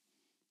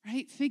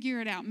 right? Figure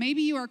it out.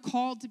 Maybe you are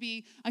called to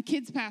be a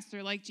kids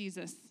pastor like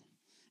Jesus.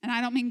 And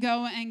I don't mean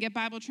go and get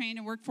Bible trained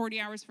and work 40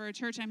 hours for a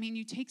church. I mean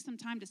you take some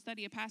time to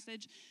study a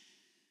passage,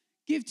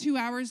 give 2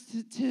 hours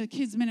to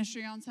kids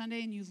ministry on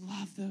Sunday, and you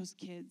love those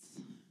kids.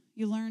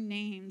 You learn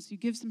names, you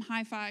give some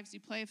high fives, you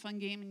play a fun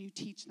game, and you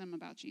teach them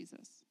about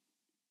Jesus.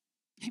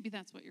 Maybe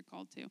that's what you're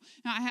called to.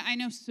 Now, I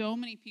know so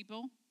many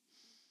people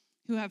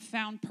who have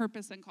found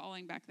purpose and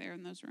calling back there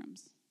in those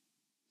rooms.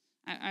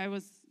 I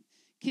was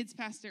kids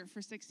pastor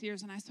for 6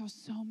 years, and I saw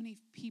so many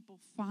people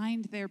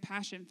find their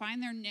passion,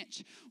 find their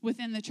niche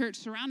within the church,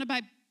 surrounded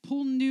by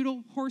pool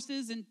noodle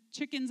horses and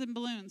chickens and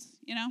balloons,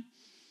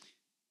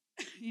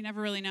 You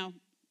never really know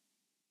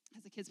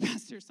as a kids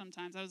pastor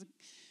sometimes. I was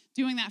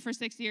doing that for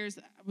 6 years.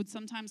 I would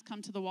sometimes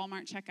come to the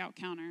Walmart checkout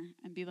counter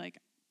and be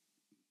like,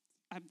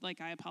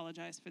 I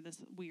apologize for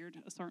this weird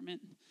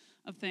assortment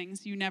of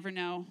things. You never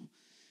know.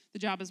 The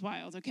job is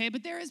wild, okay?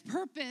 But there is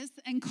purpose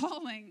and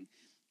calling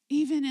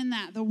even in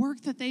that. The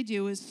work that they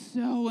do is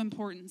so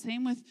important.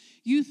 Same with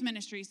youth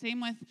ministry, same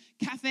with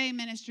cafe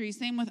ministry,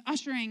 same with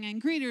ushering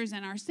and greeters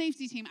and our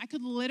safety team. I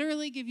could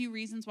literally give you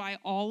reasons why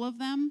all of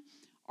them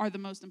are the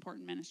most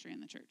important ministry in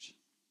the church.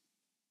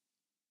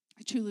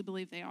 I truly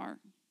believe they are.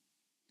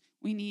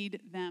 We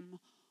need them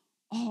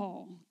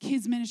all.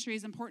 Kids ministry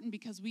is important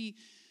because we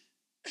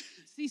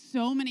see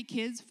so many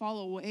kids fall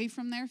away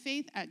from their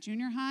faith at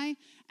junior high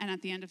and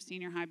at the end of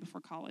senior high before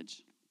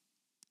college.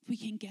 If we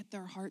can get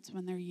their hearts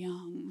when they're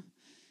young,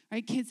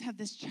 right? Kids have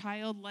this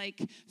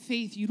childlike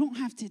faith. You don't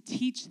have to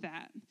teach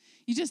that.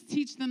 You just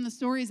teach them the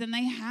stories and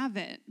they have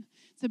it.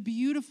 It's a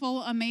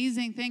beautiful,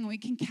 amazing thing. We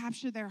can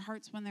capture their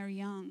hearts when they're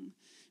young.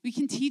 We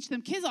can teach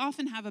them. Kids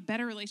often have a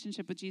better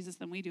relationship with Jesus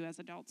than we do as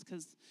adults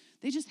because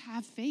they just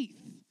have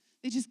faith.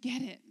 They just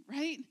get it,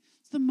 right?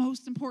 It's the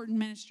most important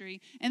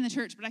ministry in the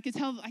church. But I could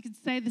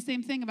say the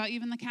same thing about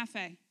even the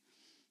cafe.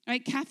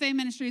 Right? Cafe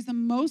ministry is the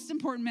most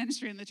important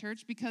ministry in the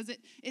church because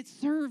it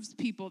serves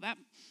people. That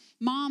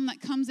mom that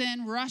comes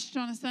in rushed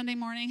on a Sunday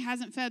morning,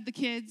 hasn't fed the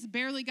kids,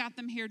 barely got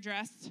them here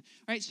dressed,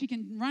 right? She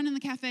can run in the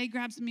cafe,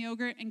 grab some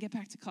yogurt, and get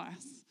back to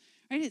class,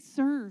 right? It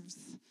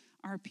serves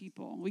our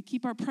people. We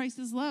keep our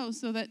prices low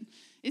so that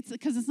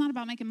because it's not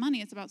about making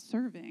money, it's about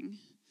serving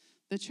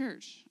the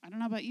church. I don't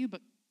know about you,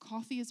 but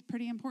coffee is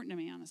pretty important to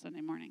me on a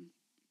Sunday morning.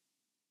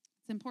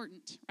 It's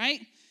important,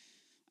 right?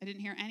 I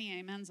didn't hear any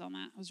amens on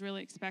that. I was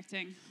really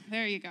expecting.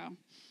 There you go.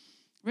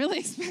 Really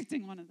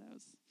expecting one of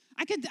those.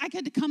 I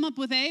could come up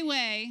with a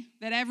way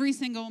that every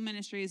single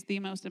ministry is the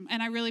most,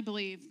 and I really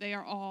believe they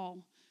are all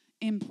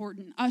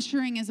important.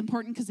 Ushering is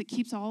important because it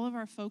keeps all of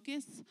our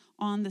focus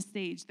on the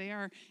stage. They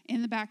are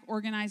in the back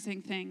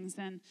organizing things,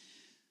 and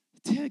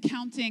to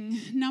counting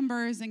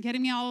numbers and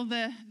getting me all of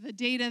the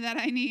data that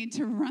I need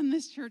to run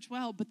this church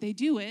well, but they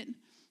do it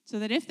so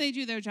that if they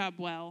do their job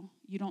well,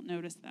 you don't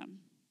notice them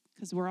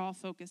because we're all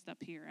focused up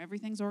here.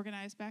 Everything's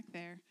organized back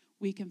there.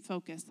 We can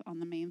focus on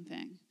the main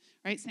thing,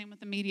 right? Same with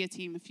the media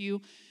team. If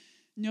you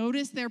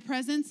notice their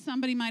presence,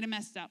 somebody might have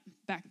messed up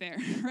back there,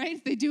 right?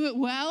 If they do it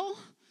well,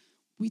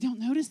 we don't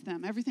notice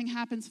them. Everything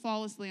happens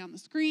flawlessly on the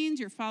screens.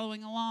 You're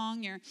following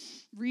along. You're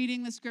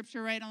reading the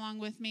scripture right along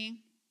with me.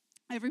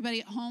 Everybody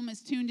at home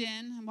is tuned in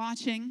and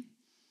watching,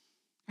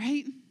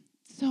 right?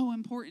 So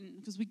important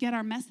because we get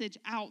our message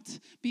out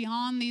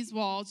beyond these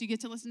walls. You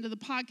get to listen to the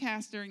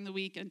podcast during the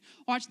week and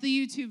watch the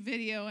YouTube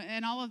video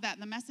and all of that.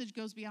 The message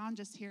goes beyond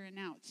just here and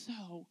now. It's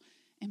so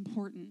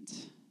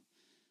important.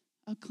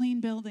 A clean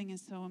building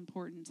is so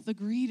important. The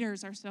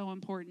greeters are so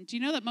important. Do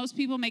you know that most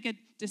people make a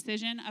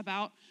decision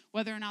about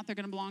whether or not they're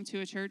going to belong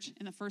to a church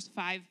in the first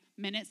 5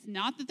 minutes?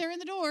 Not that they're in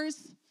the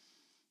doors,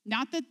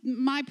 not that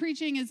my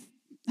preaching is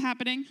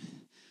happening,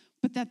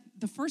 but that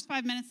the first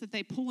 5 minutes that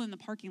they pull in the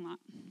parking lot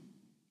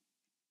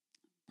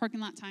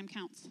time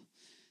counts.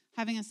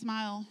 Having a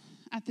smile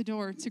at the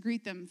door to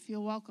greet them,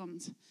 feel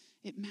welcomed,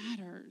 it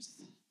matters.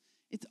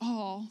 It's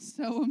all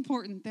so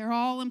important. They're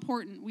all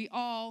important. We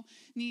all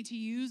need to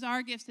use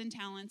our gifts and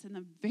talents in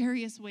the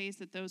various ways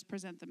that those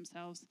present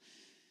themselves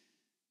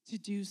to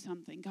do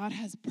something. God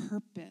has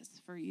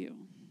purpose for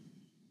you.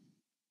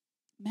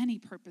 Many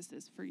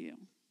purposes for you.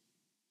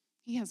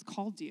 He has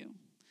called you.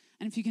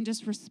 And if you can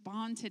just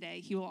respond today,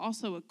 he will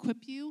also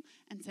equip you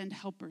and send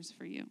helpers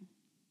for you.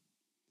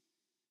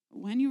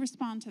 When you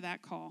respond to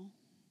that call,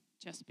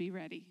 just be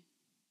ready.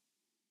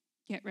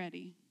 Get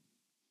ready.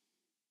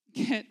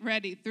 Get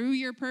ready. Through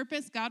your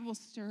purpose, God will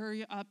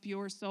stir up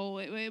your soul.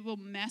 It will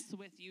mess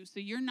with you.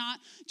 So you're not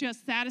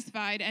just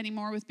satisfied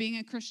anymore with being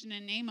a Christian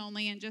in name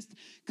only and just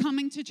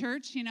coming to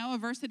church, a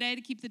verse a day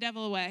to keep the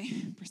devil away.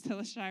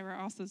 Priscilla Shirer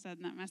also said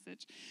in that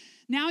message.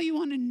 Now you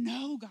want to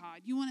know God.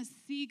 You want to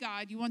see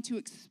God. You want to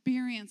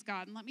experience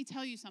God. And let me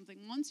tell you something.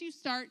 Once you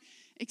start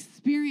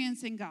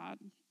experiencing God,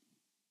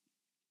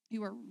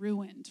 you are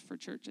ruined for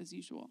church as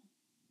usual.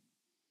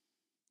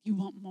 You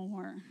want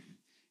more.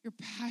 You're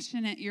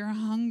passionate. You're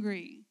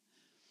hungry.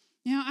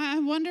 I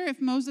wonder if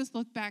Moses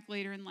looked back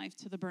later in life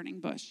to the burning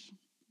bush.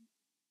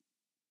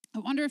 I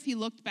wonder if he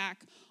looked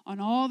back on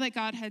all that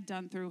God had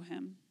done through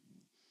him.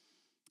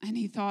 And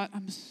he thought,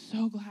 I'm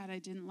so glad I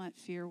didn't let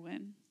fear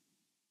win.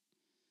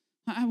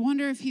 I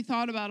wonder if he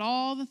thought about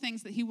all the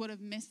things that he would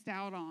have missed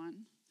out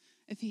on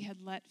if he had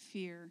let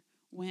fear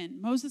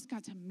win. Moses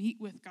got to meet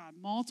with God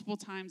multiple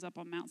times up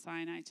on Mount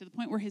Sinai to the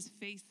point where his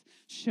face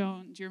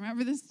shone. Do you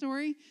remember this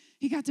story?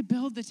 He got to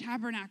build the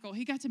tabernacle.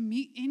 He got to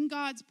meet in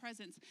God's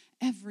presence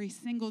every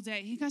single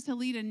day. He got to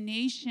lead a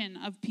nation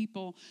of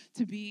people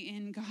to be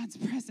in God's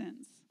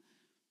presence.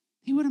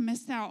 He would have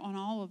missed out on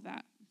all of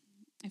that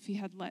if he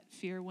had let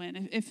fear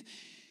win. If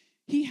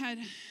he had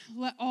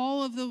let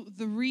all of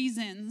the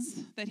reasons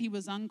that he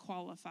was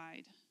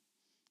unqualified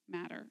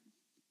matter.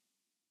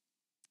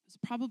 It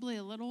was probably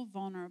a little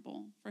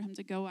vulnerable for him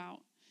to go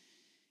out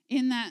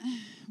in that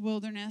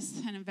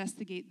wilderness and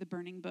investigate the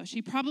burning bush.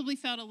 He probably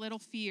felt a little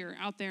fear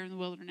out there in the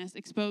wilderness,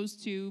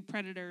 exposed to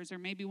predators, or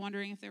maybe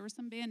wondering if there were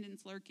some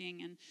bandits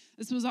lurking and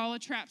this was all a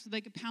trap so they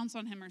could pounce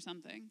on him or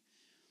something.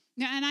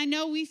 Yeah, and I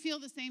know we feel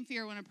the same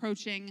fear when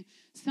approaching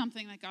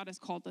something that God has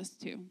called us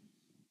to.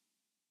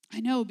 I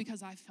know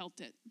because I felt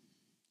it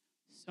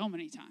so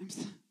many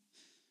times.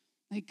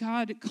 Like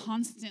God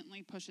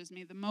constantly pushes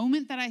me. The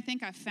moment that I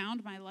think I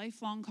found my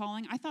lifelong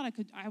calling, I thought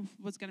I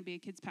was going to be a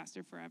kids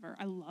pastor forever.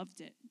 I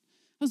loved it. I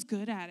was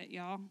good at it,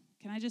 y'all.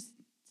 Can I just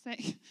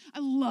say, I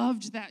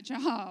loved that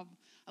job.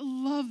 I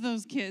love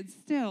those kids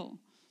still.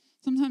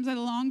 Sometimes I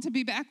long to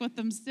be back with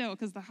them still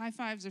because the high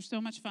fives are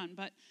so much fun.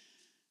 But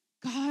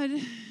God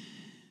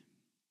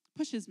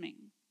pushes me,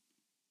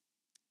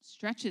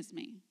 stretches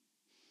me.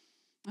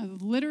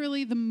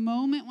 Literally, the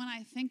moment when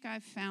I think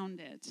I've found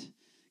it,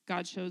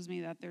 God shows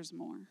me that there's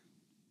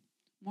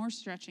more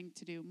stretching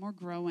to do, more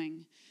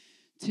growing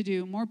to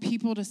do, more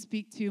people to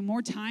speak to,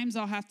 more times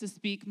I'll have to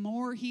speak,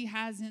 more he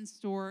has in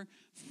store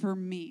for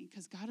me,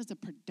 because God is a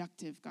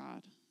productive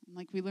God. And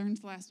like we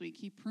learned last week,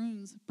 he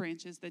prunes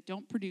branches that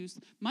don't produce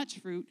much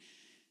fruit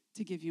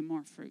to give you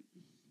more fruit.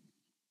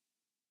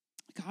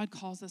 God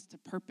calls us to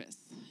purpose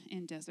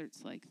in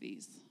deserts like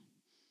these.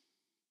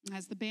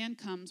 As the band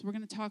comes, we're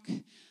going to talk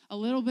a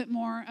little bit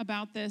more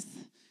about this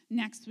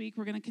next week.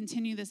 We're going to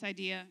continue this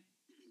idea.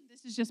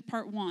 This is just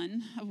part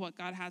one of what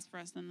God has for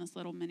us in this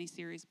little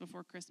mini-series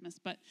before Christmas.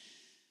 But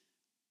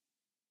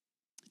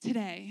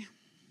today,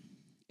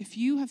 if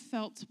you have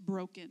felt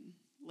broken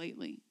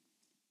lately,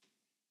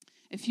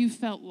 if you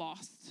felt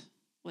lost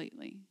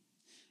lately,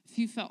 if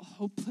you felt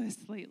hopeless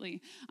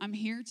lately, I'm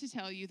here to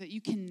tell you that you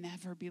can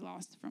never be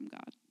lost from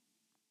God.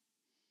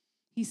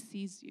 He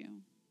sees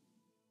you.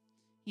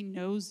 He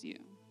knows you.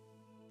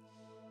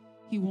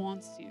 He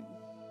wants you.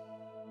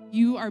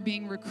 You are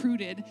being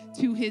recruited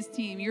to his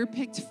team. You're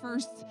picked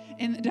first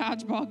in the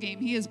dodgeball game.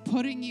 He is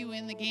putting you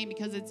in the game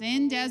because it's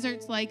in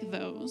deserts like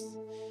those,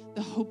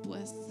 the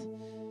hopeless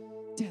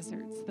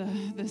deserts,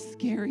 the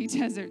scary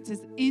deserts.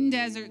 It's in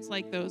deserts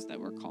like those that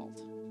we're called.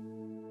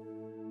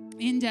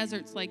 In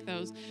deserts like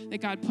those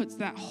that God puts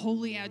that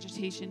holy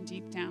agitation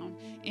deep down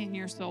in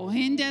your soul.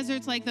 In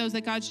deserts like those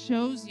that God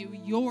shows you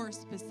your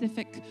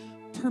specific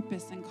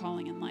purpose and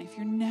calling in life.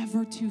 You're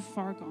never too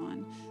far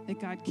gone that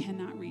God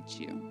cannot reach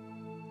you.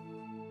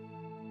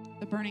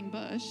 The burning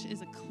bush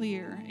is a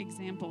clear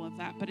example of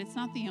that, but it's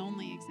not the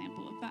only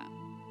example of that.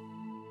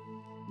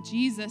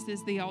 Jesus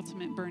is the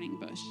ultimate burning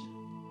bush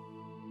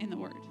in the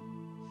Word.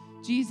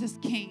 Jesus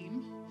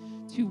came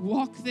to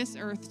walk this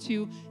earth,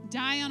 to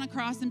die on a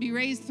cross and be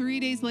raised 3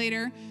 days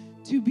later,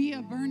 to be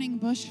a burning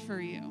bush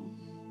for you,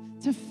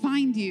 to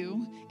find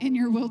you in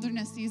your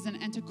wilderness season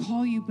and to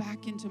call you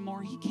back into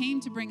more. He came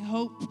to bring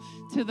hope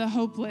to the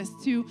hopeless,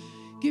 to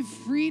give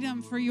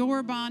freedom for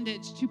your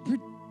bondage, to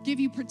give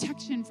you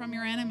protection from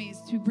your enemies,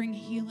 to bring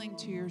healing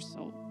to your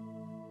soul.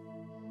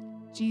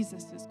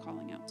 Jesus is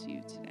calling out to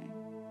you today.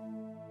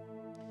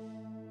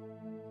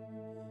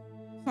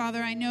 Father,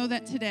 I know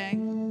that today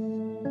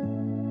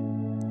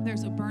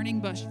there's a burning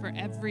bush for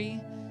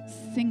every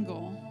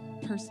single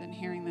person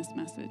hearing this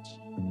message.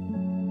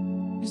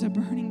 There's a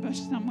burning bush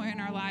somewhere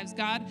in our lives.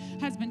 God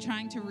has been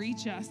trying to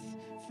reach us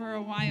for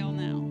a while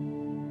now.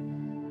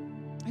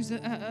 There's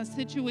a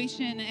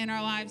situation in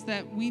our lives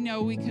that we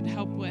know we could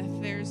help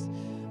with. There's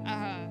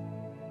a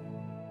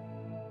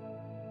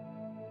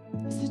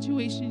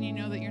situation you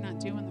know that you're not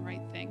doing the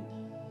right thing.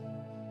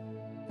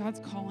 God's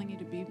calling you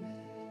to be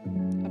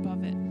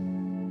above it,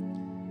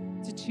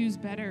 to choose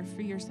better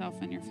for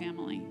yourself and your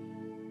family.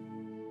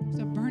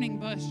 There's a burning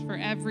bush for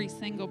every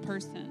single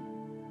person.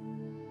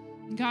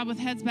 And God, with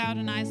heads bowed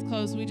and eyes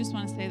closed, we just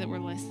want to say that we're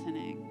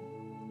listening.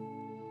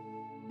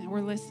 That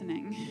we're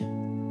listening.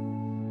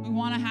 We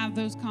want to have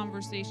those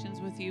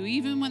conversations with you,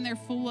 even when they're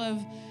full of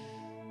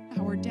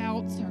our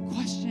doubts, our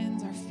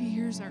questions, our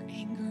fears, our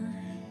anger.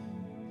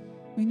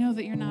 We know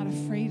that you're not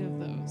afraid of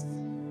those.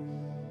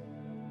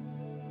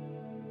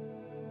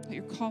 That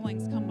your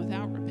callings come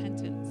without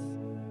repentance.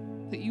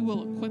 That you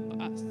will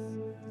equip us.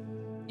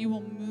 You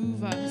will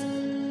move us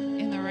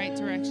in the right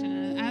direction.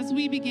 And as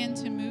we begin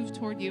to move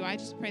toward you, I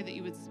just pray that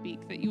you would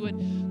speak, that you would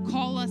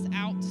call us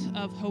out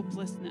of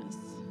hopelessness,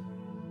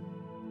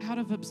 out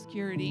of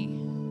obscurity,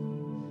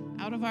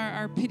 out of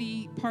our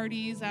pity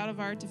parties, out of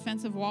our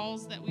defensive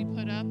walls that we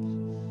put up,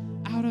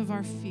 out of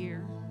our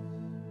fear.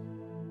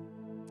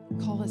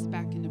 Call us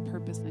back into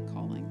purpose and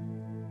calling.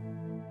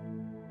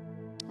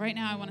 Right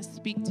now, I want to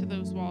speak to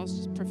those walls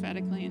just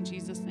prophetically in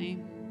Jesus'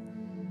 name.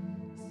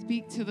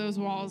 Speak to those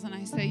walls, and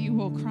I say you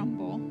will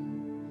crumble.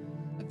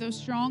 That those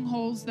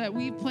strongholds that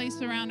we've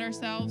placed around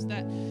ourselves,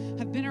 that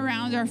have been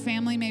around our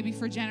family maybe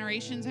for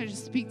generations, I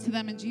just speak to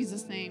them in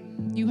Jesus'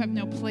 name. You have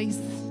no place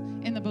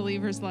in the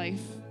believer's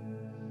life.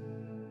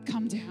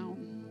 Come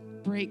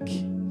down, break.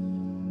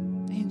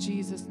 In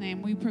Jesus'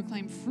 name, we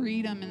proclaim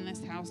freedom in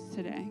this house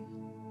today.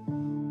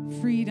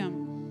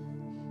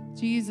 Freedom.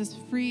 Jesus,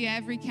 free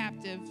every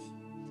captive,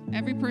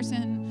 every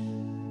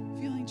person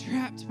feeling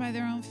trapped by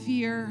their own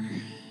fear,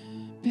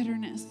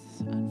 bitterness,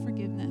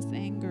 unforgiveness,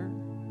 anger,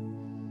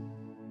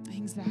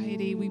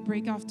 anxiety. We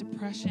break off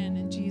depression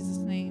in Jesus'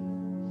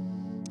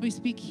 name. We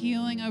speak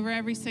healing over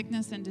every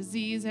sickness and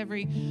disease,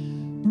 every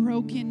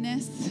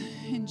brokenness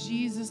in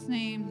Jesus'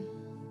 name.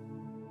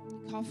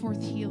 Call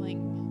forth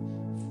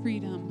healing,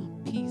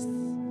 freedom, peace,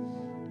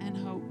 and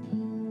hope.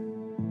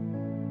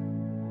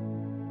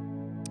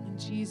 In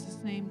Jesus'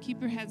 name,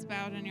 keep your heads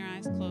bowed and your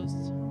eyes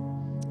closed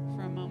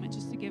for a moment,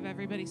 just to give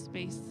everybody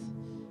space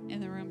in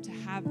the room to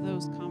have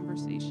those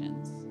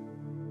conversations.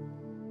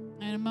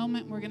 In a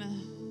moment, we're going to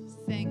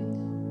sing.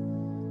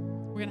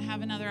 We're going to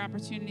have another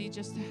opportunity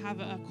just to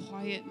have a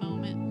quiet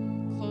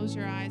moment. Close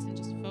your eyes and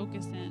just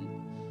focus in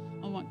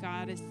on what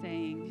God is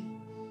saying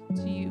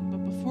to you.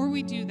 But before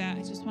we do that,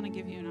 I just want to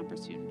give you an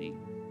opportunity.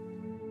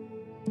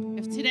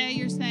 If today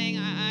you're saying,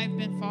 I've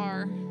been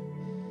far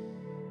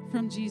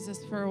from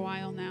Jesus for a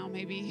while now,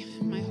 maybe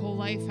my whole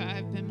life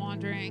I've been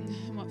wandering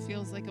in what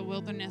feels like a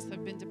wilderness.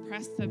 I've been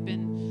depressed, I've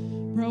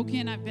been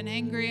broken, I've been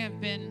angry, I've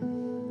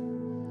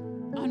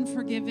been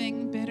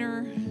unforgiving,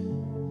 bitter.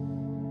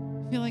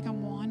 I feel like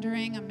I'm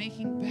wandering, I'm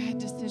making bad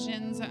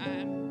decisions,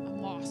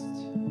 I'm lost.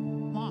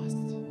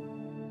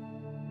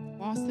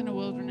 Lost in a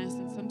wilderness,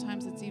 and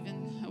sometimes it's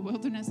even a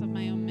wilderness of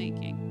my own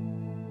making.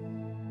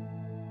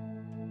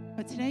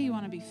 But today you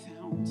want to be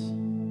found.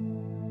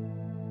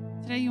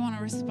 Today you want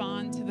to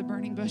respond to the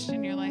burning bush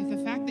in your life.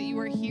 The fact that you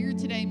are here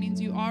today means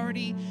you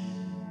already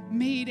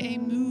made a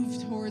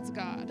move towards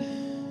God.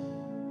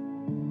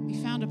 You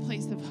found a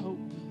place of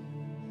hope,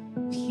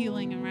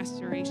 healing, and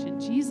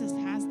restoration. Jesus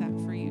has that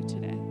for you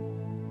today.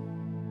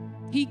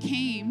 He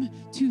came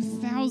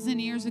 2,000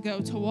 years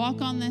ago to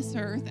walk on this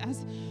earth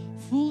as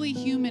fully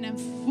human and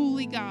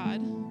fully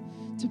God,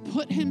 to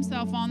put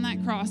himself on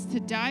that cross, to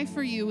die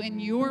for you in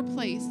your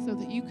place so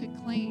that you could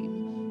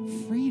claim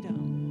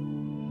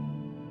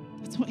freedom.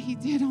 That's what he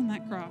did on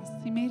that cross.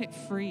 He made it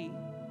free.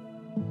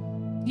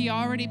 He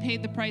already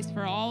paid the price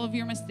for all of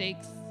your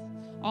mistakes,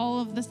 all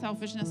of the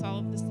selfishness, all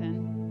of the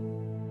sin.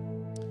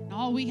 And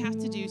all we have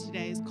to do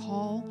today is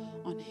call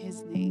on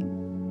his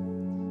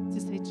name. To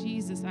say,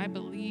 Jesus, I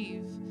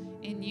believe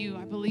in you.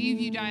 I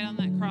believe you died on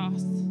that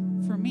cross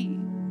for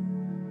me.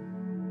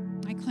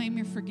 I claim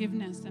your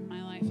forgiveness in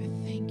my life. I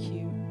thank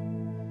you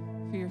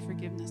for your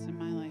forgiveness in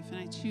my life. And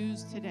I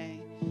choose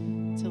today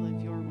to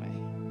live your way.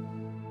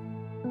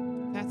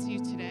 If that's you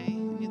today,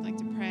 and you'd like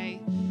to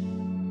pray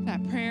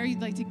that prayer,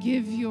 you'd like to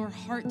give your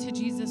heart to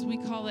Jesus, we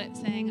call it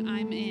saying,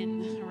 I'm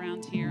in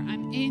around here.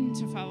 I'm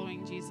into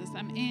following Jesus.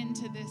 I'm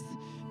into this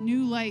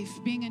new life,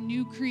 being a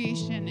new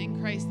creation in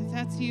Christ. If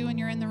that's you and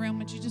you're in the room,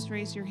 would you just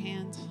raise your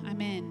hand?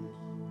 I'm in.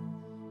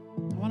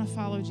 I want to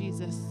follow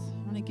Jesus.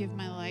 I want to give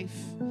my life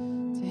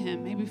to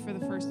him, maybe for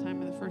the first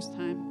time or the first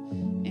time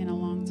in a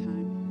long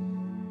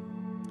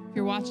time. If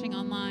you're watching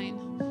online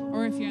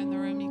or if you're in the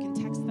room, you can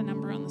text the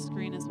number on the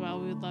screen as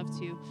well. We would love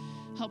to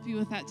help you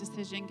with that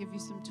decision, give you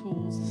some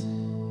tools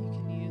you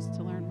can use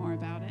to learn more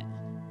about it.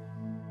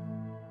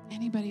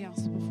 Anybody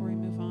else before we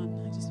move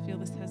on? I just feel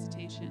this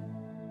hesitation.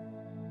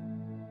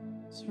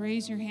 Just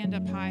raise your hand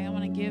up high. I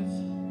want to give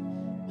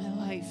my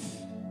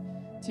life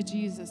to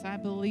Jesus. I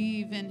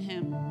believe in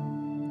him.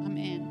 I'm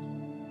in.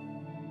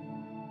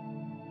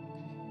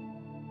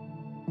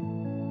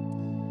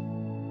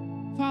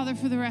 Father,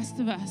 for the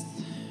rest of us,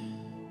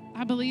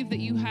 I believe that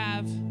you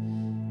have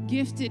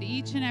gifted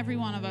each and every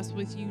one of us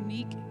with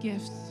unique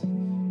gifts,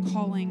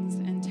 callings,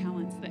 and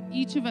talents, that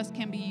each of us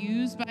can be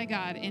used by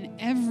God in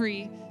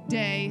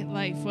everyday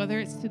life, whether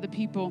it's to the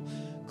people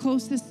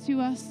closest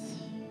to us,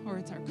 or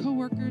it's our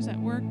coworkers at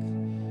work,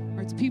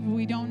 or it's people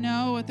we don't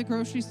know at the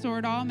grocery store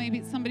at all. Maybe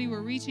it's somebody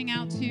we're reaching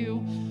out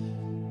to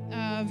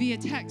via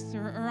text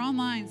or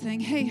online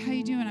saying, hey, how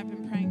you doing? I've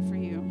been praying for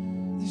you.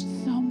 There's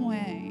some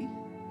way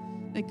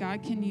that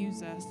God can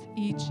use us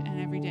each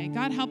and every day.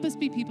 God, help us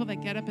be people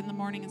that get up in the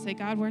morning and say,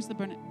 God, where's the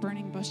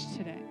burning bush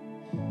today?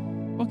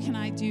 What can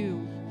I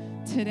do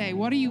today?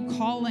 What are you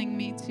calling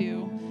me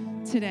to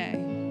today?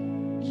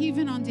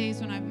 Even on days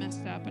when I've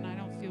messed up and I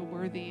don't feel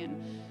worthy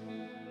and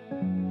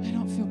I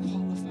don't feel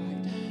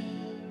qualified.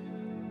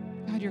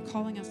 God, you're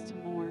calling us to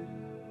more.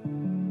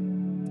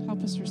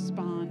 Help us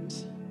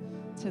respond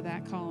to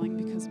that calling,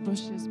 because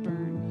bushes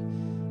burn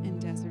in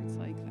deserts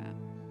like that.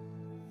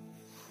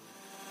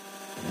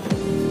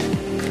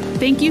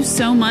 Thank you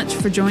so much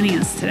for joining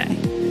us today.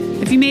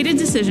 If you made a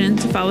decision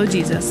to follow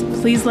Jesus,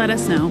 please let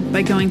us know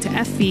by going to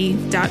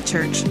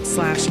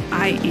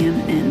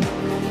fv.church/IamIn.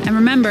 And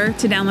remember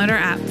to download our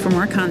app for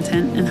more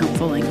content and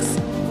helpful links.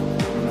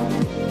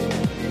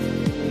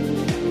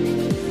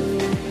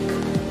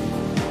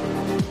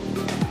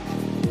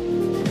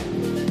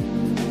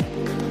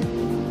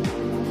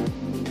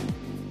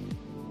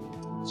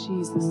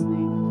 Jesus'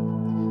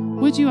 name.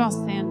 Would you all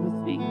stand with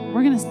me?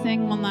 We're going to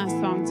sing one last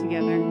song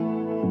together.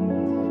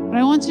 But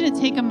I want you to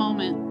take a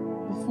moment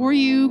before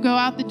you go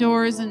out the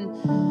doors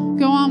and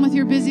go on with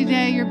your busy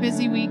day, your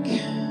busy week.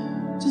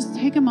 Just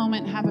take a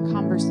moment and have a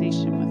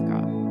conversation with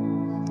God.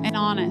 An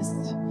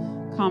honest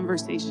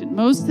conversation.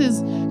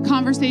 Moses'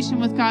 conversation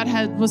with God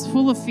was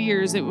full of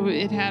fears.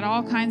 It had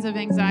all kinds of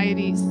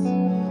anxieties.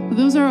 But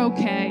those are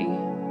okay.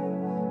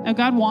 Now,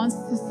 God wants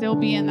to still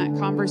be in that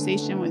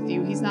conversation with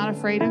you. He's not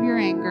afraid of your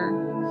anger,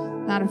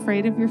 not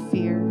afraid of your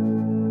fear.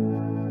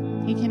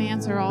 He can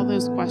answer all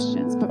those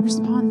questions, but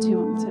respond to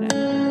him today.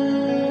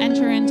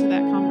 Enter into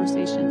that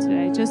conversation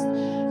today. Just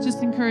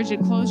encourage you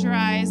to close your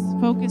eyes,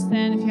 focus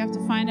in. If you have to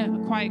find a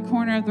quiet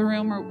corner of the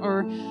room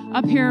or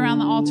up here around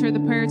the altar, the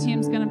prayer team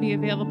is going to be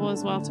available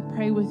as well to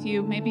pray with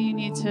you. Maybe you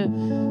need to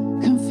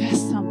confess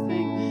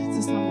something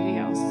to somebody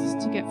else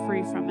to get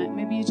free from it.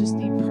 Maybe you just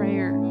need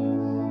prayer.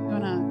 You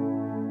want to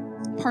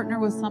partner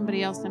with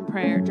somebody else in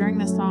prayer. During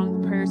this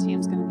song, the prayer team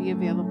is going to be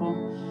available.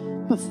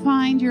 But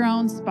find your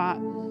own spot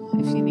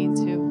if you need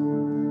to.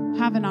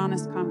 Have an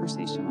honest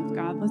conversation with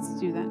God. Let's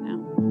do that now.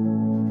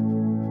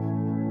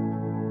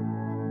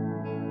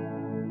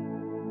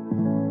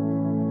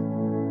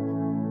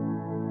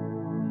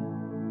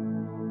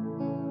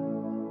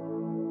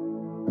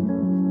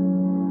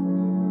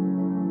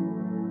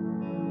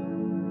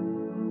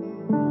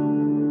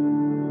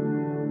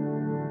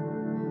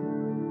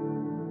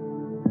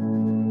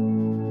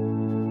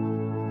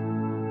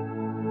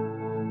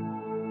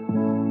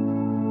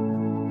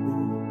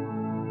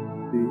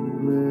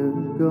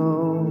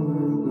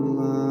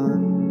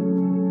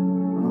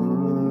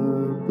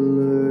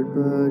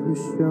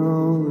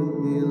 Showing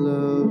me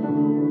love,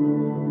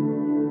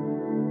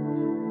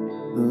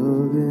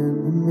 love in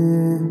the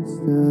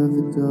midst of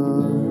the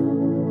dark.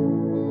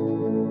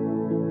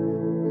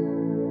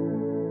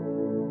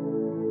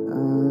 I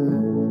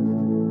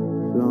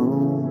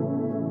don't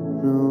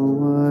know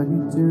what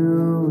you're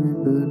doing,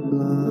 but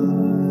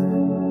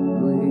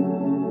blindly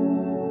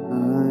I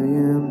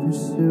am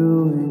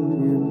pursuing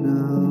you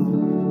now.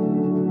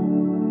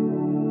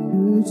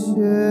 Good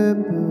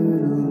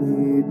shepherd,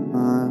 lead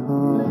my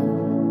heart.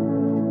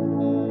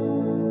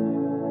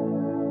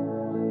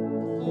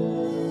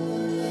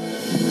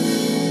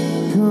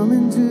 Come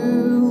and do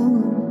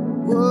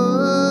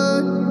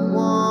what you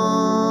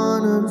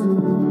wanna do.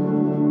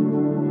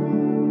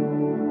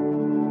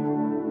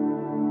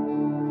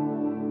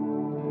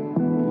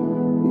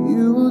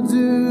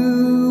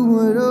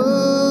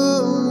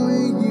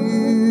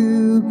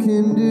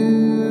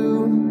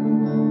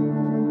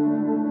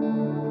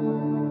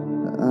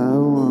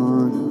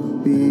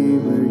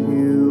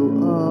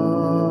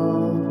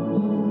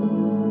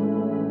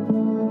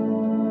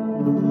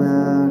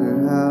 matter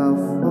how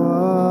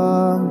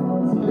far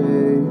you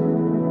take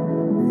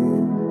me,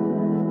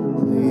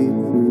 lead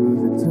through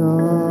the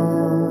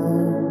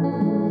dark.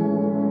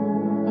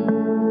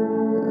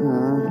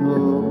 I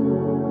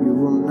hope you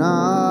will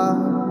not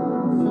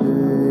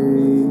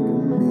take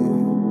me.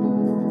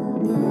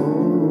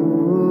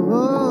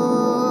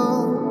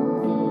 Oh,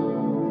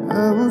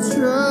 I will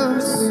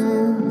trust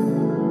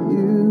in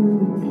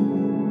you.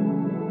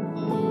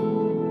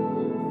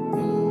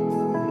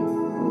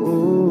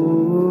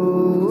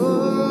 Oh,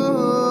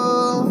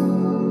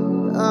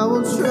 I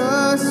will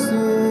trust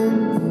in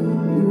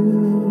you.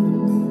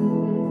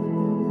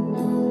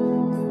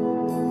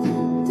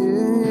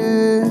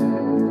 Yeah.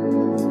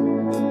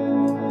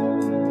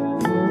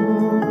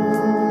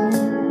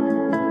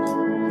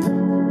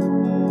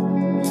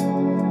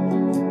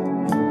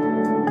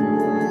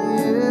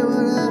 Yeah,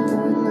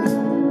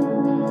 whatever.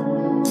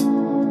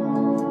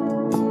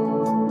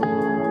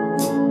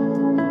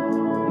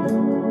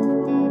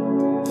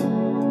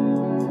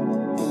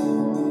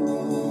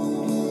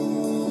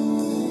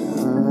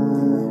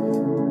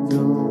 I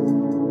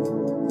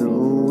don't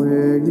know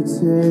where you're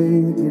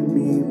taking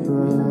me,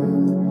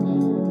 but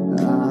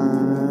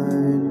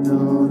I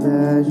know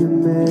that you're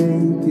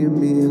making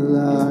me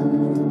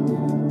alive.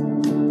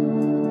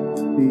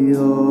 The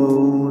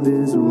old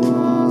is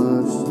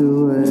washed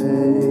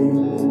away.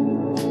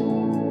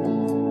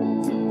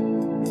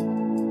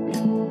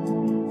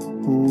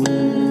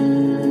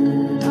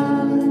 When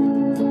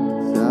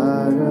I'm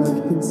tired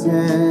of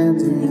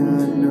contending,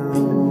 I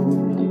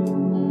know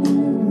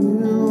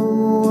you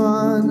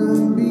want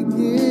to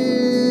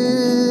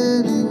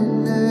begin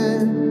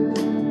and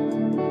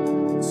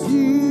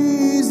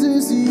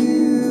Jesus,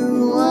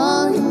 you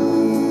are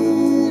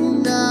here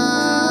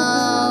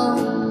now.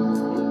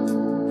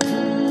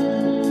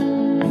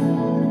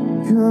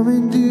 Come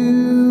and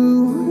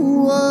do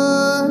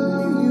what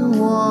you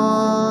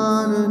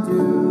want to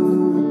do.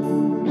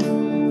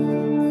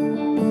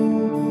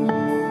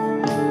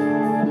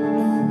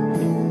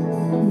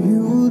 You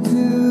will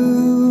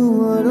do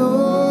what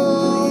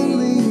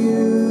only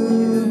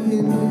you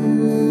can do.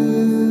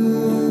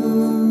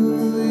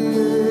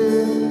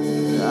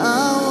 Yeah. I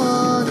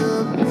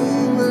wanna be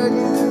where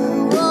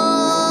you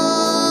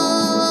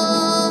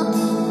are,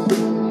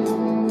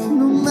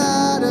 no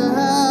matter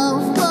how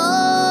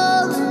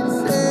far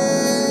it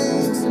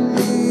takes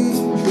me.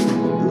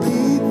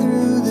 Lead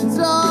through the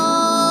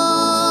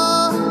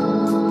dark.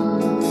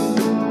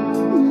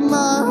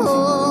 My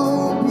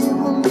hope you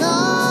will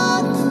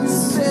not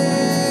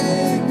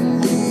forsake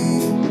me.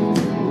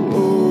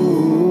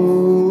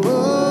 Oh,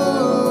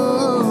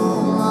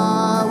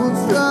 I will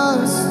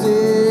trust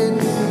in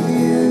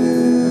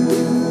you.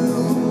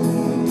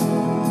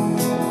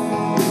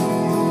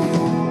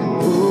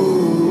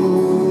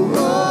 Oh,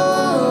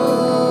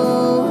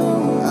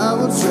 I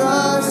will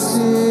trust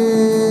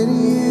in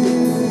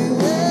you.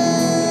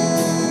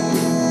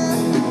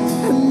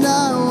 And I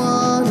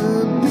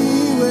wanna be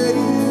where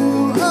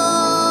you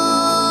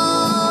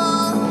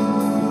are,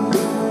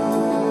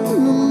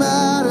 no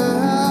matter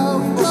how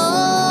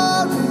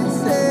far it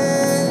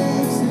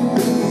takes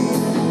me.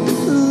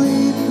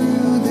 Lead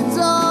through the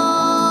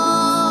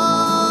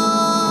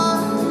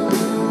dark.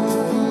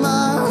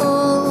 My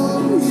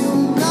hope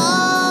you'll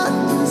not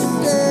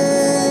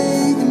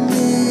forsake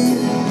me.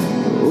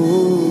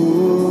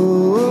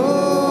 Oh,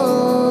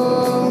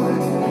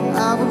 I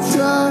will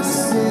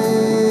trust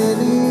in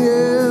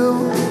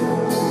you.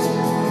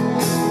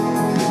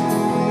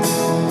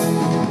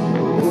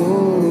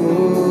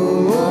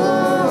 Oh,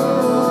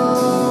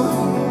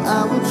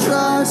 I will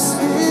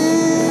trust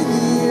in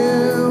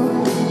you.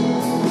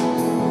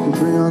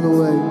 Bring on the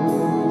way.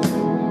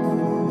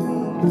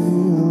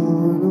 Bring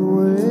on the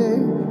way.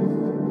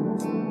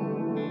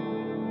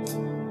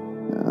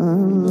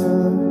 I'm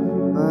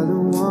loved by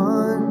the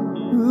one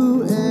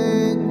who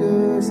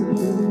anchors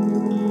me.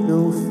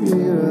 No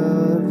fear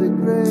of the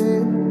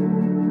grave.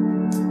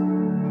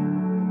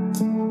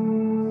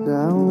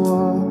 I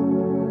walk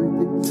with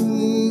the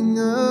King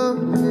of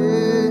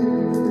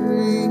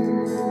Victory.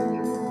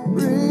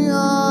 Bring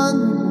on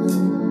the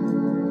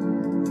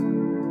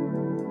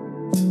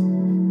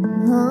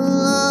I'm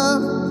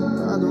loved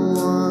by the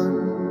one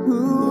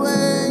who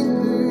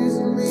anchors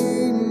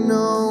me.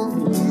 No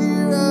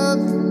fear of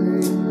the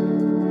grave.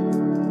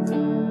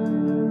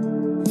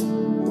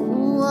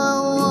 Oh, I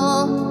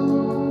walk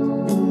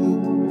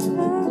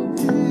with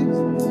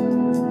victory.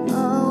 I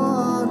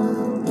wanna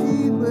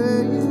be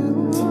where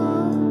you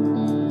are,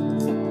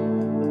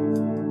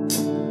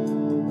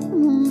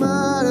 no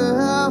matter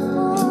how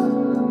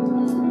far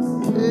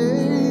it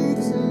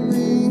takes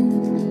me.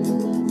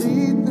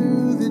 Lead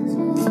through the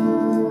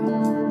dark.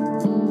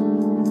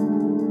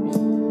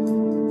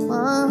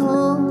 My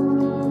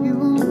hope you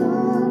will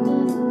not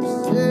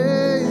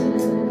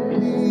forsake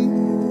me.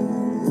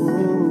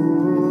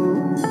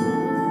 Oh,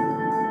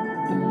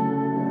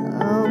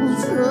 I will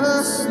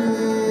trust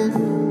in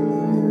you.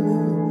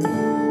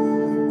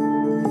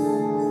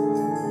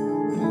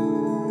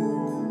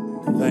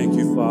 Thank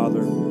you,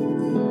 Father.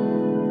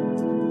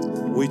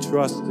 We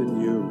trust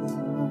in you.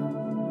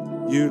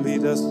 You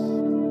lead us.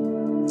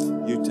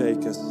 You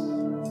take us.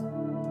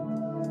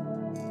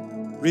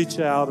 Reach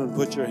out and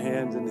put your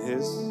hand in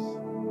his.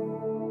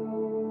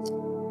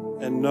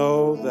 And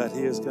know that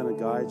he is going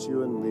to guide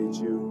you and lead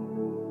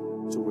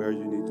you to where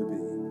you need to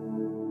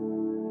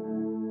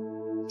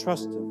be.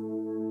 Trust him.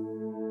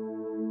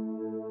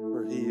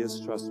 For he is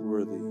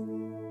trustworthy.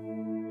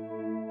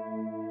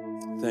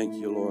 Thank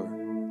you, Lord.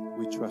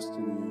 We trust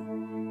in you.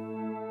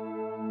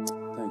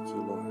 Thank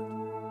you, Lord.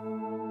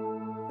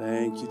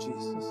 Thank you,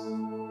 Jesus.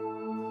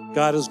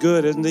 God is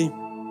good, isn't he?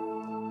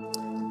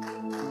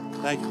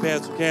 Thank you,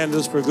 Pastor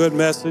Candace, for a good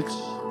message.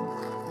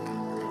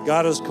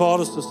 God has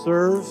called us to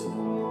serve.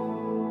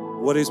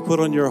 What he's put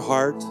on your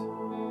heart,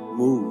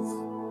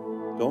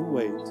 move. Don't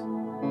wait.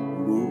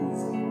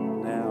 Move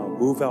now.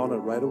 Move on it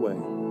right away.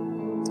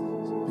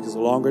 Because the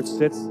longer it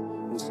sits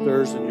and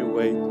stirs and you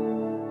wait,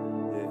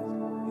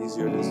 the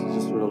easier it is to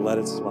just sort of let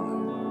it slide.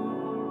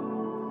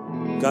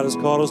 God has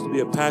called us to be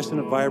a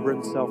passionate,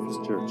 vibrant, selfless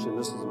church. And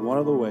this is one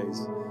of the ways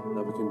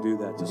that we can do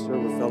that. To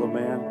serve a fellow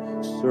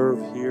man,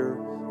 serve here,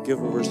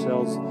 give of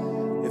ourselves.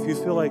 If you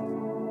feel like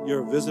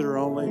you're a visitor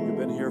only and you've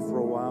been here for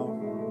a while,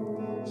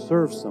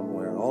 serve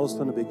somewhere. All of a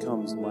sudden it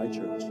becomes my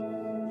church.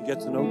 You get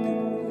to know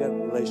people. You get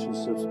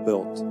relationships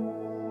built.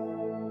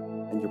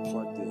 And you're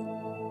plugged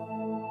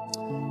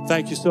in.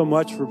 Thank you so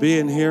much for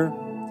being here.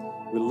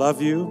 We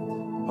love you.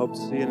 Hope to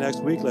see you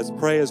next week. Let's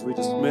pray as we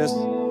dismiss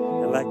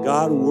and let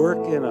God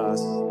work in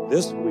us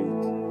this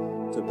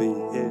week to be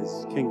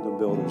his kingdom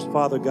builders.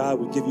 Father God,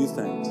 we give you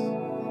thanks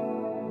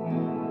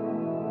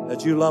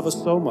that you love us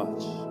so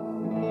much.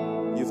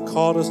 You've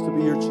called us to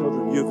be your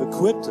children. You've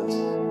equipped us.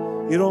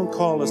 You don't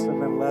call us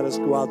and then let us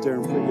go out there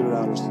and figure it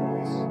out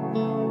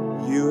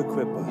ourselves. You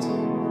equip us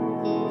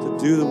to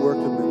do the work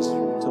of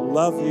ministry, to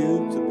love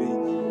you, to be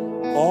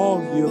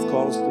all you have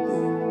called us to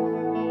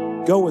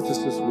be. Go with us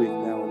this week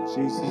now in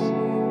Jesus'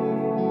 name.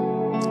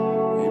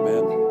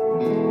 Amen.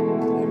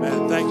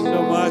 Amen. Thank you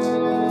so much.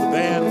 The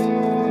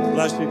band,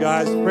 bless you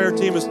guys. The prayer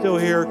team is still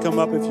here. Come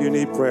up if you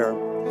need prayer.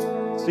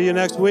 See you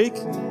next week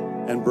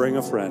and bring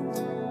a friend.